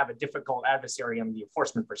expect to have a difficult adversary on the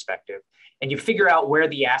enforcement perspective, and you figure out where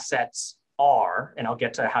the assets are, and I'll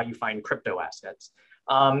get to how you find crypto assets,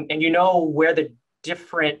 and where the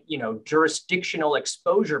different jurisdictional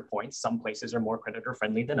exposure points, some places are more creditor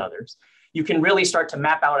friendly than others, you can really start to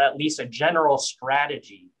map out at least a general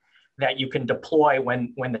strategy that you can deploy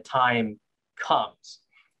when the time comes.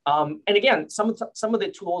 And again, some of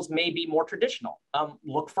the tools may be more traditional.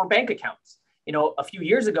 Look for bank accounts. A few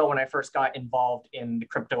years ago when I first got involved in the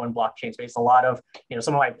crypto and blockchain space, a lot of,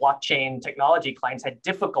 some of my blockchain technology clients had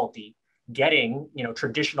difficulty getting,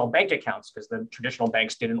 traditional bank accounts because the traditional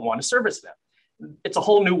banks didn't want to service them. It's a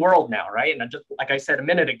whole new world now, right? And just like I said a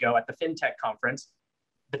minute ago at the FinTech conference,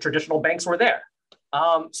 the traditional banks were there.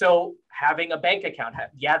 So having a bank account,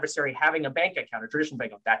 the adversary having a bank account, a traditional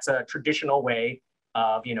bank account, that's a traditional way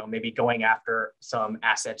of, maybe going after some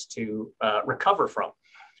assets to recover from.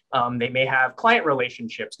 They may have client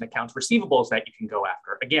relationships and accounts receivables that you can go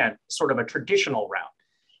after. Again, sort of a traditional route.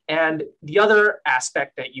 And the other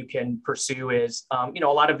aspect that you can pursue is, a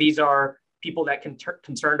lot of these are people that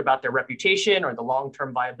concerned about their reputation or the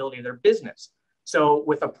long-term viability of their business. So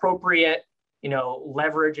with appropriate,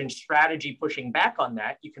 leverage and strategy pushing back on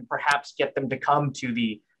that, you can perhaps get them to come to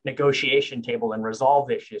the negotiation table and resolve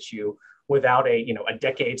this issue without a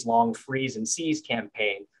decades-long freeze and seize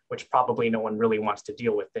campaign, which probably no one really wants to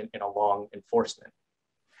deal with in a long enforcement.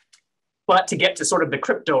 But to get to sort of the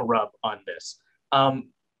crypto rub on this,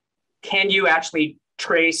 can you actually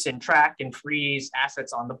trace and track and freeze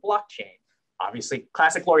assets on the blockchain? Obviously,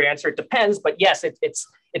 classic lawyer answer, it depends, but yes,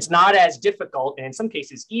 it's not as difficult and in some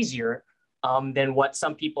cases easier than what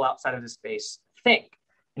some people outside of the space think.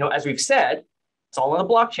 As we've said, it's all on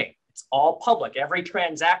the blockchain. It's all public. Every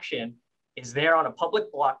transaction is there on a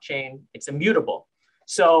public blockchain. It's immutable.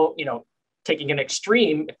 So, taking an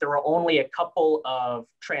extreme, if there are only a couple of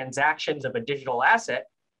transactions of a digital asset,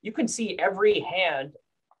 you can see every hand.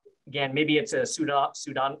 Again, maybe it's a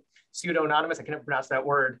pseudonymous, I can't pronounce that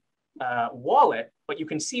word, wallet, but you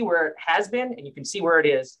can see where it has been and you can see where it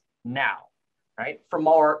is now, right? For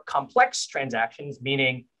more complex transactions,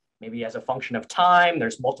 meaning maybe as a function of time,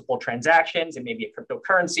 there's multiple transactions and maybe a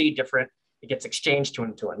cryptocurrency, it gets exchanged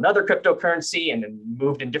into another cryptocurrency and then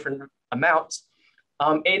moved in different amounts.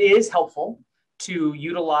 It is helpful to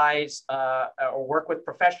utilize or work with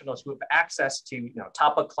professionals who have access to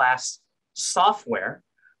top-of-class software,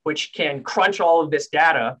 which can crunch all of this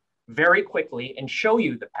data very quickly and show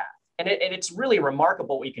you the path. And it's really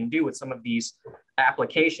remarkable what you can do with some of these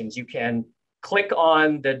applications. You can click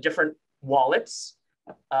on the different wallets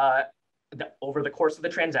over the course of the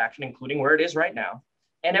transaction, including where it is right now,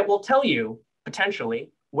 and it will tell you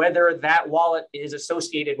potentially whether that wallet is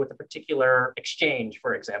associated with a particular exchange,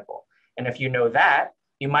 for example. And if you know that,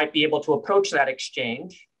 you might be able to approach that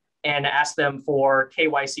exchange and ask them for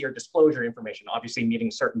KYC or disclosure information, obviously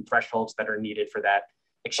meeting certain thresholds that are needed for that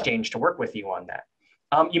exchange to work with you on that.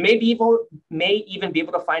 You may even be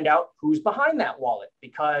able to find out who's behind that wallet,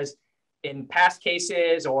 because in past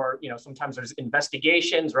cases, or sometimes there's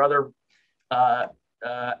investigations or other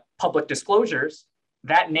public disclosures,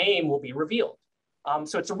 that name will be revealed.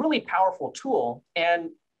 So it's a really powerful tool, and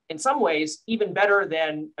in some ways, even better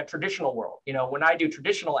than a traditional world. When I do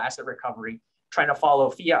traditional asset recovery, trying to follow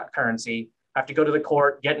fiat currency, I have to go to the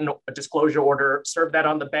court, get a disclosure order, serve that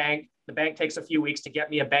on the bank. The bank takes a few weeks to get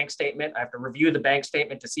me a bank statement. I have to review the bank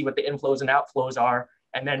statement to see what the inflows and outflows are,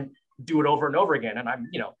 and then do it over and over again. And I'm,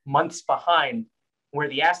 months behind where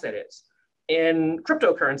the asset is. In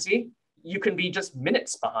cryptocurrency, you can be just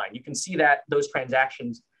minutes behind. You can see those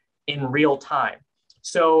transactions in real time.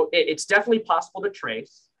 So it's definitely possible to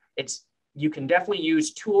trace. You can definitely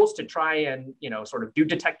use tools to try and, sort of do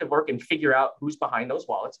detective work and figure out who's behind those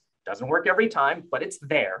wallets. Doesn't work every time, but it's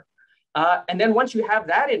there. And then once you have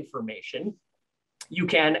that information, you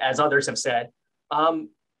can, as others have said,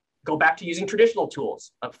 go back to using traditional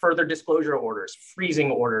tools, further disclosure orders,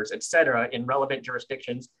 freezing orders, et cetera, in relevant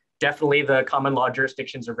jurisdictions. Definitely the common law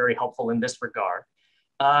jurisdictions are very helpful in this regard.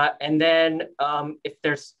 And then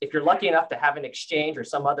if you're lucky enough to have an exchange or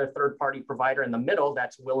some other third-party provider in the middle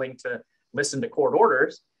that's willing to listen to court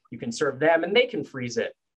orders, you can serve them and they can freeze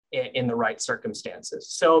it in the right circumstances.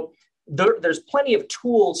 So there's plenty of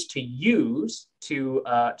tools to use to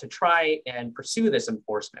try and pursue this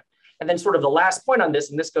enforcement. And then sort of the last point on this,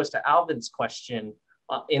 and this goes to Alvin's question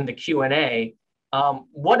in the Q&A,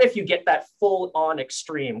 what if you get that full-on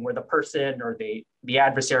extreme where the person or the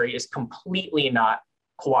adversary is completely not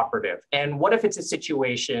cooperative? And what if it's a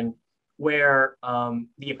situation where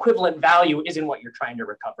the equivalent value isn't what you're trying to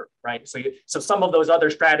recover, right? So some of those other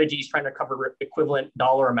strategies trying to cover equivalent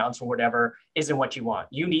dollar amounts or whatever isn't what you want.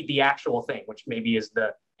 You need the actual thing, which maybe is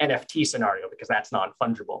the NFT scenario because that's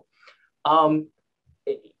non-fungible.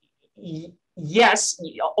 Yes,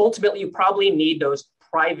 ultimately you probably need those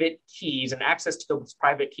private keys and access to those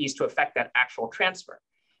private keys to affect that actual transfer.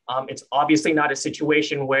 It's obviously not a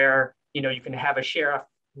situation where you can have a sheriff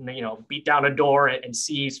beat down a door and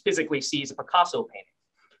physically seize a Picasso painting.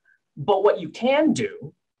 But what you can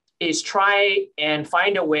do is try and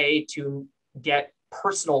find a way to get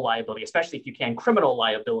personal liability, especially if you can criminal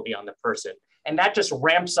liability on the person. And that just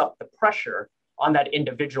ramps up the pressure on that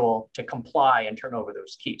individual to comply and turn over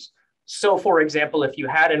those keys. So for example, if you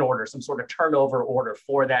had an order, some sort of turnover order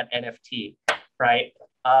for that NFT, right?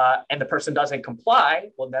 And the person doesn't comply,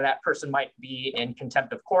 well, then that person might be in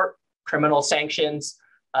contempt of court, criminal sanctions,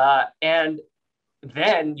 and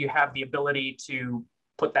then you have the ability to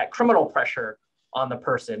put that criminal pressure on the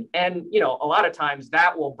person. And, a lot of times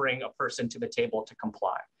that will bring a person to the table to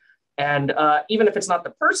comply. And even if it's not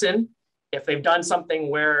the person, if they've done something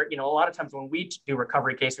where, a lot of times when we do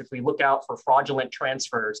recovery cases, we look out for fraudulent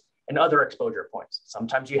transfers and other exposure points.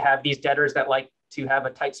 Sometimes you have these debtors that like to have a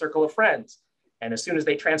tight circle of friends. And as soon as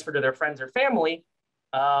they transfer to their friends or family,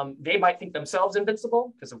 they might think themselves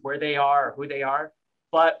invincible because of where they are or who they are.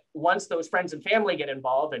 But once those friends and family get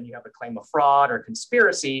involved and you have a claim of fraud or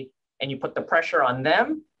conspiracy and you put the pressure on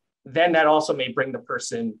them, then that also may bring the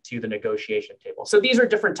person to the negotiation table. So these are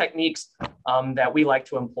different techniques that we like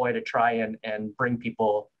to employ to try and bring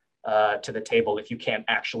people to the table if you can't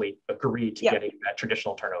actually agree to getting that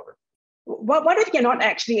traditional turnover. What if you're not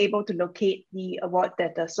actually able to locate the award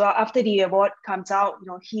debtor? So after the award comes out,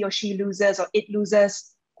 he or she loses or it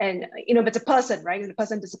loses, and if it's a person, right? The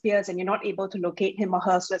person disappears and you're not able to locate him or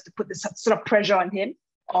her, so as to put this sort of pressure on him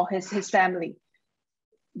or his family.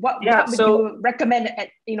 What would you recommend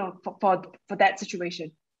for that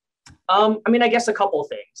situation? I guess a couple of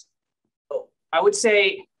things. I would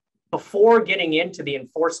say before getting into the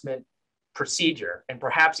enforcement procedure, and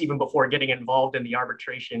perhaps even before getting involved in the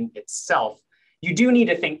arbitration itself, you do need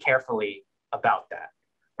to think carefully about that,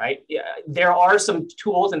 right? There are some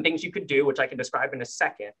tools and things you could do, which I can describe in a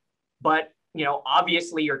second, but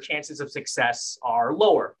obviously your chances of success are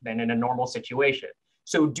lower than in a normal situation.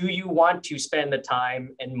 So do you want to spend the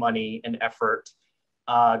time and money and effort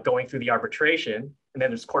going through the arbitration? And then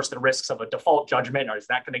there's, of course, the risks of a default judgment, or is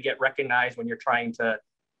that going to get recognized when you're trying to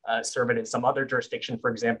serve it in some other jurisdiction, for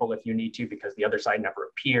example, if you need to, because the other side never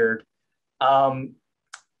appeared. And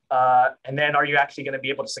then are you actually going to be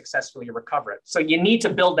able to successfully recover it? So you need to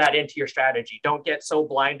build that into your strategy. Don't get so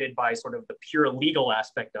blinded by sort of the pure legal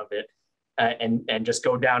aspect of it and just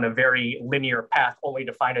go down a very linear path only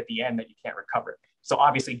to find at the end that you can't recover it. So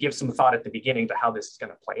obviously give some thought at the beginning to how this is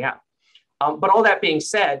going to play out. But all that being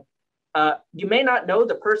said, you may not know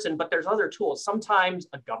the person, but there's other tools. Sometimes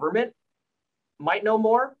a government might know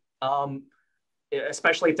more,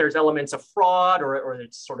 especially if there's elements of fraud or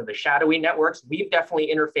it's sort of the shadowy networks. We've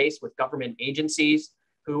definitely interfaced with government agencies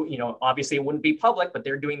who, obviously it wouldn't be public, but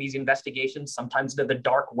they're doing these investigations sometimes into the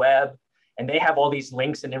dark web, and they have all these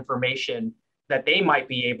links and information that they might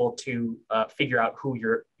be able to figure out who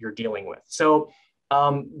you're dealing with. So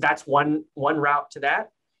that's one route to that.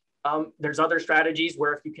 There's other strategies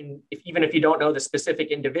where even if you don't know the specific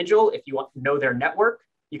individual, if you know their network,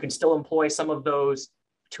 you can still employ some of those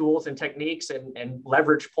tools and techniques and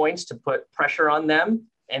leverage points to put pressure on them,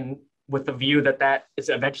 and with the view that that is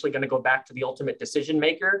eventually going to go back to the ultimate decision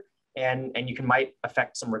maker, and you might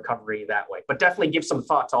affect some recovery that way. But definitely give some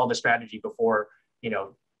thought to all the strategy before,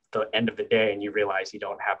 the end of the day and you realize you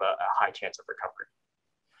don't have a high chance of recovery.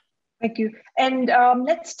 Thank you. And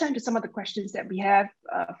let's turn to some of the questions that we have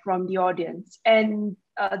from the audience. And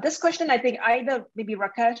this question, I think either maybe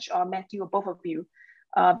Rakesh or Matthew or both of you,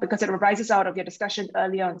 because it arises out of your discussion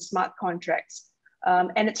earlier on smart contracts.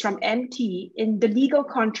 And it's from MT. In the legal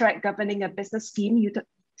contract governing a business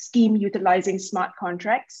scheme utilizing smart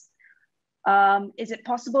contracts, is it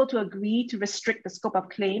possible to agree to restrict the scope of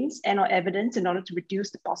claims and or evidence in order to reduce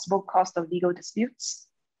the possible cost of legal disputes?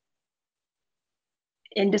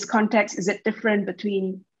 In this context, is it different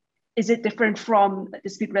from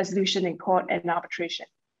dispute resolution in court and arbitration?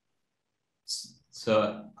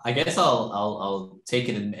 So I guess I'll take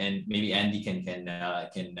it and maybe Andy can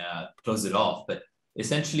close it off. But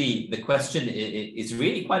essentially, the question is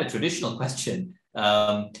really quite a traditional question.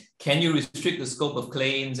 Can you restrict the scope of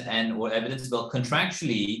claims and or evidence? Well,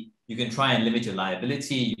 contractually, you can try and limit your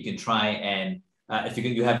liability. You can try and if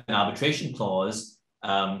you have an arbitration clause.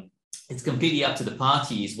 It's completely up to the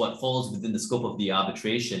parties what falls within the scope of the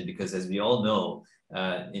arbitration, because as we all know,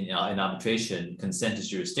 in arbitration, consent is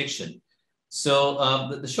jurisdiction. So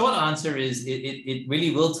the short answer is it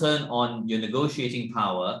really will turn on your negotiating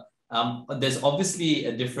power. There's obviously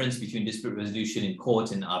a difference between dispute resolution in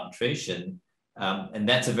court and arbitration, and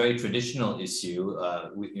that's a very traditional issue.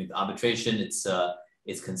 With arbitration,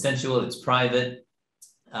 it's consensual, it's private.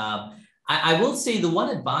 I will say the one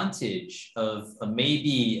advantage of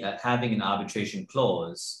maybe having an arbitration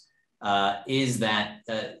clause is that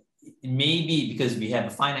maybe because we have a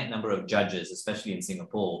finite number of judges, especially in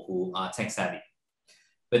Singapore, who are tech savvy.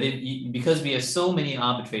 But because we have so many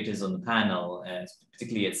arbitrators on the panel, and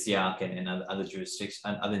particularly at YSIAC and other jurisdictions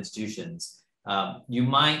and other institutions, you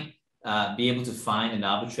might be able to find an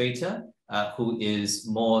arbitrator who is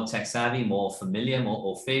more tech savvy, more familiar, more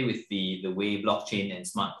au fait with the way blockchain and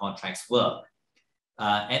smart contracts work.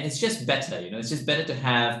 And it's just better, it's just better to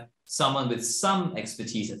have someone with some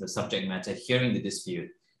expertise as a subject matter hearing the dispute,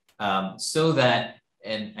 so that,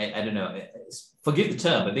 and I don't know, forgive the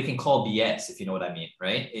term, but they can call BS, if you know what I mean,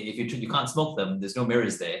 right? If you can't smoke them, there's no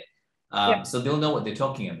mirrors there. So they'll know what they're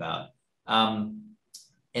talking about.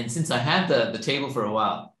 And since I had the table for a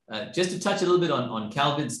while, just to touch a little bit on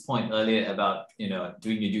Calvin's point earlier about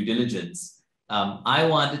doing your due diligence, I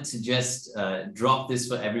wanted to just drop this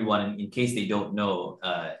for everyone in case they don't know,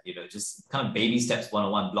 just kind of baby steps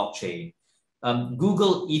 101 blockchain.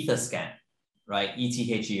 Google Etherscan, right?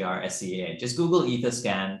 ETHERSCAN. Just Google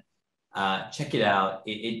Etherscan, check it out.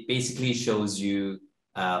 It basically shows you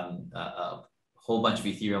a whole bunch of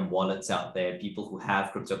Ethereum wallets out there, people who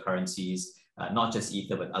have cryptocurrencies. Not just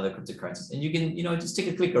Ether, but other cryptocurrencies. And you can, just take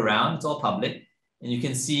a click around, it's all public, and you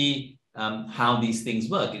can see how these things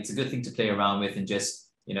work. It's a good thing to play around with, and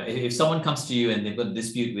just, if someone comes to you and they've got a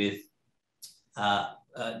dispute with,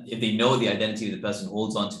 if they know the identity of the person who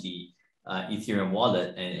holds onto the Ethereum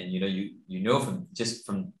wallet, and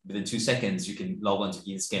from within 2 seconds, you can log on to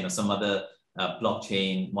Etherscan or some other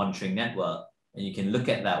blockchain monitoring network, and you can look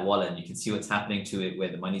at that wallet and you can see what's happening to it,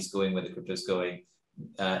 where the money's going, where the crypto's going.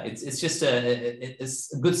 It's just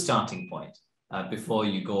it's a good starting point before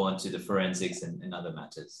you go on to the forensics and other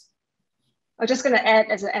matters. I'm just going to add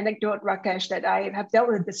as an anecdote, Rakesh, that I have dealt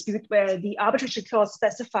with a dispute where the arbitration clause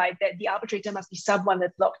specified that the arbitrator must be someone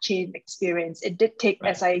with blockchain experience. It did take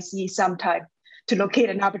SIAC some time to locate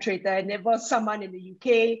an arbitrator, and it was someone in the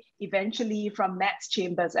UK, eventually from Matt's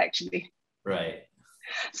chambers, actually. Right.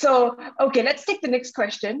 So, okay, let's take the next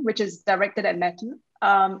question, which is directed at Matthew.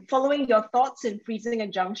 Following your thoughts in freezing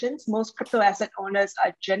injunctions, most crypto asset owners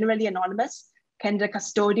are generally anonymous. Can the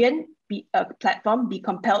custodian platform be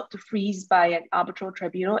compelled to freeze by an arbitral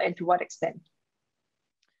tribunal, and to what extent?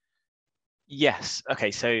 Yes. Okay.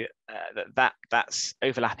 So that's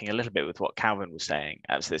overlapping a little bit with what Calvin was saying.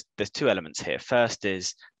 So there's two elements here. First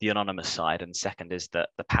is the anonymous side, and second is the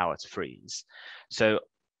power to freeze. So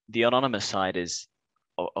the anonymous side is,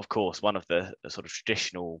 of course, one of the sort of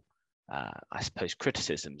traditional, I suppose,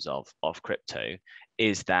 criticisms of crypto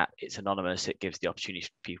is that it's anonymous. It gives the opportunity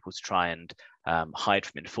for people to try and hide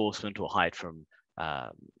from enforcement or hide from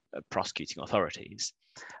prosecuting authorities.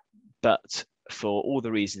 But for all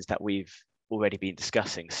the reasons that we've already been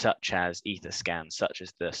discussing, such as Etherscan, such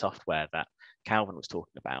as the software that Calvin was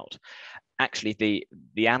talking about, actually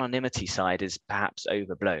the anonymity side is perhaps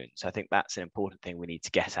overblown. So I think that's an important thing we need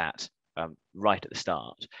to get at right at the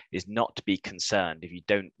start, is not to be concerned if you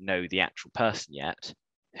don't know the actual person yet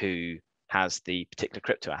who has the particular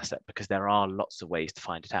crypto asset, because there are lots of ways to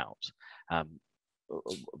find it out.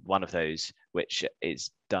 One of those, which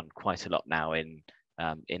is done quite a lot now in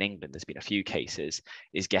England, there's been a few cases,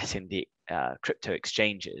 is getting the crypto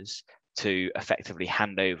exchanges to effectively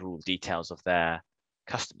hand over all the details of their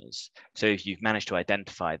customers. So if you've managed to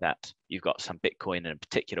identify that you've got some Bitcoin in a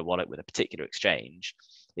particular wallet with a particular exchange,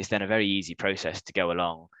 it's then a very easy process to go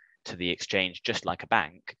along to the exchange, just like a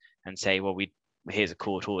bank, and say, well, here's a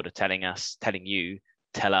court order tell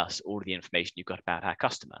us all of the information you've got about our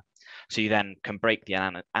customer. So you then can break the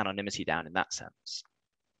anonymity down in that sense.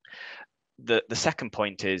 The second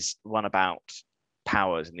point is one about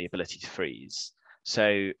powers and the ability to freeze.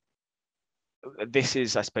 So this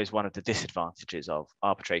is, I suppose, one of the disadvantages of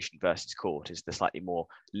arbitration versus court, is the slightly more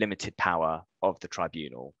limited power of the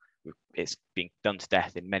tribunal. It's being done to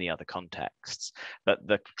death in many other contexts, but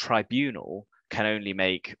the tribunal can only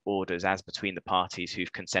make orders as between the parties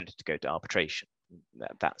who've consented to go to arbitration.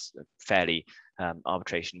 That's fairly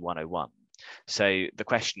arbitration 101. So the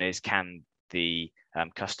question is, can the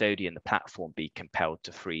custodian, the platform, be compelled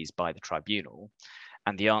to freeze by the tribunal?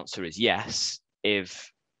 And the answer is yes,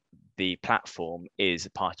 if the platform is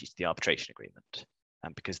a party to the arbitration agreement,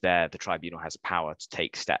 because there the tribunal has power to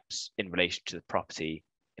take steps in relation to the property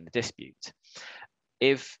in the dispute.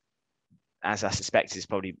 If, as I suspect is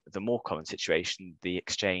probably the more common situation, the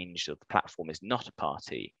exchange or the platform is not a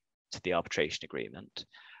party to the arbitration agreement,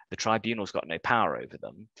 the tribunal's got no power over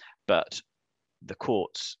them, but the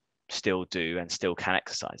courts still do and still can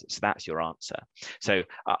exercise it. So that's your answer. So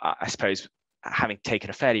I suppose, having taken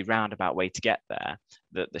a fairly roundabout way to get there,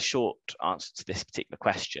 the short answer to this particular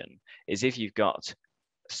question is, if you've got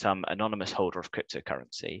some anonymous holder of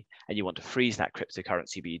cryptocurrency and you want to freeze that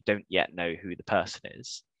cryptocurrency, but you don't yet know who the person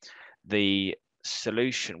is, the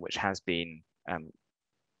solution, which has been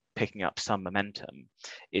picking up some momentum,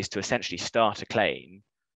 is to essentially start a claim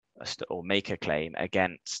or make a claim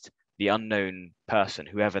against the unknown person,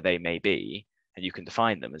 whoever they may be, and you can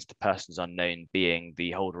define them as the person's unknown being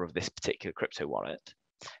the holder of this particular crypto wallet,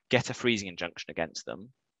 get a freezing injunction against them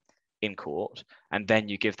in court, and then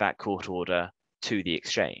you give that court order to the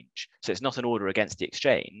exchange. So it's not an order against the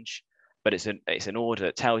exchange, but it's an order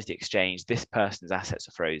that tells the exchange this person's assets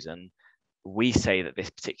are frozen. We say that this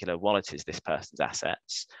particular wallet is this person's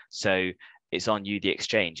assets. So it's on you, the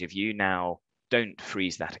exchange. If you now don't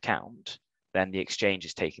freeze that account, then the exchange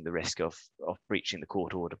is taking the risk of breaching the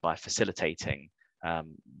court order by facilitating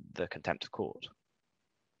the contempt of court.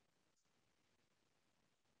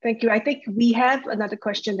 Thank you. I think we have another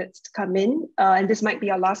question that's come in, and this might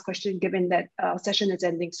be our last question given that our session is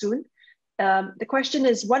ending soon. The question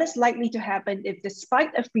is, what is likely to happen if, despite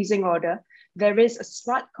a freezing order, there is a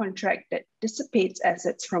smart contract that dissipates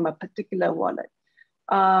assets from a particular wallet?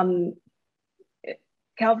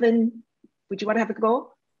 Calvin, would you want to have a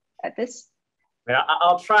go at this?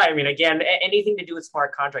 I'll try. I mean, again, anything to do with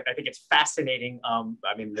smart contract, I think it's fascinating. I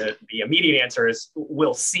mean, the immediate answer is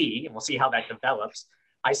we'll see, and we'll see how that develops.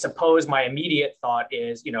 I suppose my immediate thought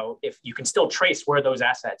is, if you can still trace where those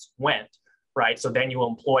assets went, right? So then you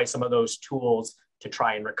employ some of those tools to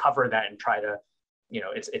try and recover that and try to,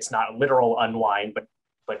 it's not a literal unwind,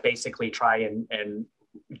 but basically try and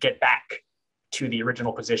get back to the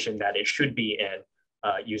original position that it should be in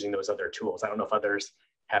using those other tools. I don't know if others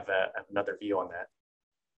have another view on that.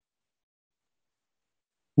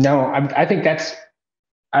 No, I think that's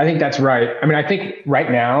right. I mean, I think right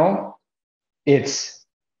now it's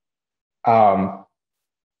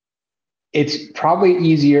probably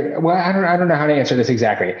easier. Well, I don't know how to answer this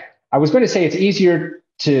exactly. I was going to say it's easier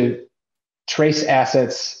to trace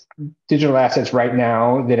assets, digital assets right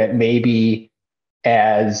now than it may be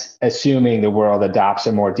as assuming the world adopts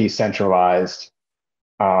a more decentralized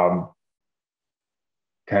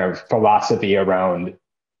kind of philosophy around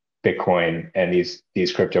Bitcoin and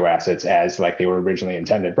these crypto assets as like they were originally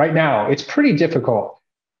intended. Right now, it's pretty difficult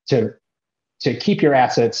to keep your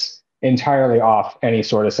assets entirely off any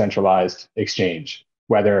sort of centralized exchange,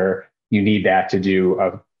 whether you need that to do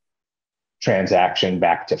a transaction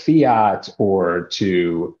back to fiat or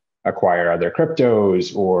to acquire other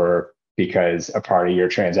cryptos, or because a party you're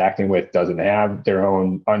transacting with doesn't have their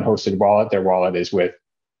own unhosted wallet. Their wallet is with,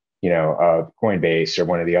 Coinbase or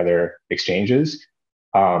one of the other exchanges.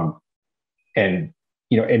 And,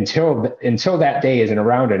 until that day isn't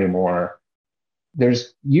around anymore,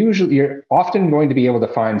 you're often going to be able to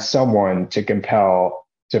find someone to compel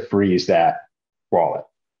to freeze that wallet.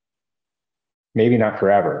 Maybe not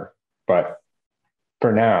forever, but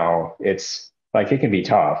for now, it's like, it can be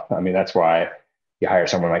tough. I mean, that's why you hire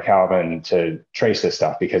someone like Calvin to trace this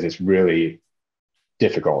stuff, because it's really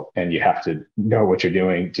difficult, and you have to know what you're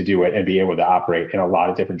doing to do it and be able to operate in a lot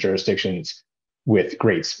of different jurisdictions with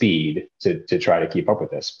great speed to try to keep up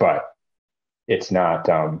with this. But it's not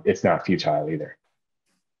futile either.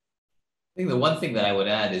 I think the one thing that I would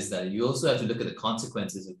add is that you also have to look at the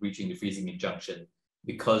consequences of breaching the freezing injunction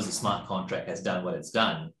because the smart contract has done what it's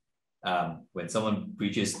done. When someone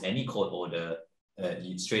breaches any court order,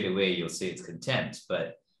 straight away you'll say it's contempt,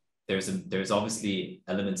 but there's obviously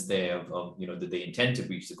elements there of did they intend to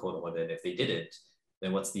breach the court order, and if they didn't,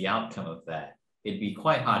 then what's the outcome of that? It'd be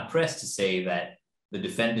quite hard pressed to say that the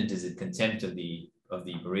defendant is in contempt of the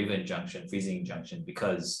Bareva injunction, freezing injunction,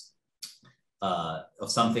 because of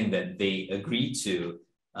something that they agreed to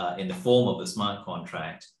in the form of the smart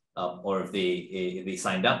contract, or if they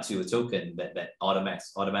signed up to a token that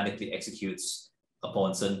automatically executes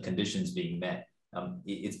upon certain conditions being met.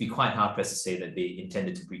 It'd be quite hard pressed to say that they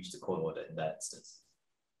intended to breach the court order in that instance.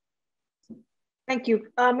 Thank you.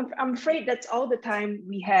 I'm afraid that's all the time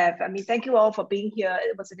we have. I mean, thank you all for being here.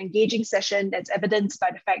 It was an engaging session that's evidenced by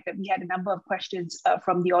the fact that we had a number of questions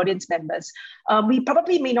from the audience members. We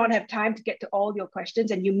probably may not have time to get to all your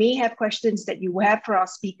questions, and you may have questions that you have for our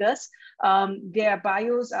speakers. Their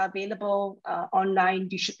bios are available online.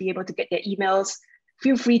 You should be able to get their emails.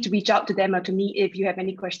 Feel free to reach out to them or to me if you have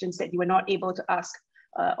any questions that you were not able to ask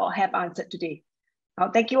or have answered today.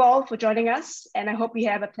 Thank you all for joining us, and I hope you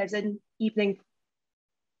have a pleasant evening.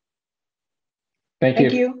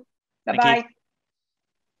 Thank you. Bye-bye.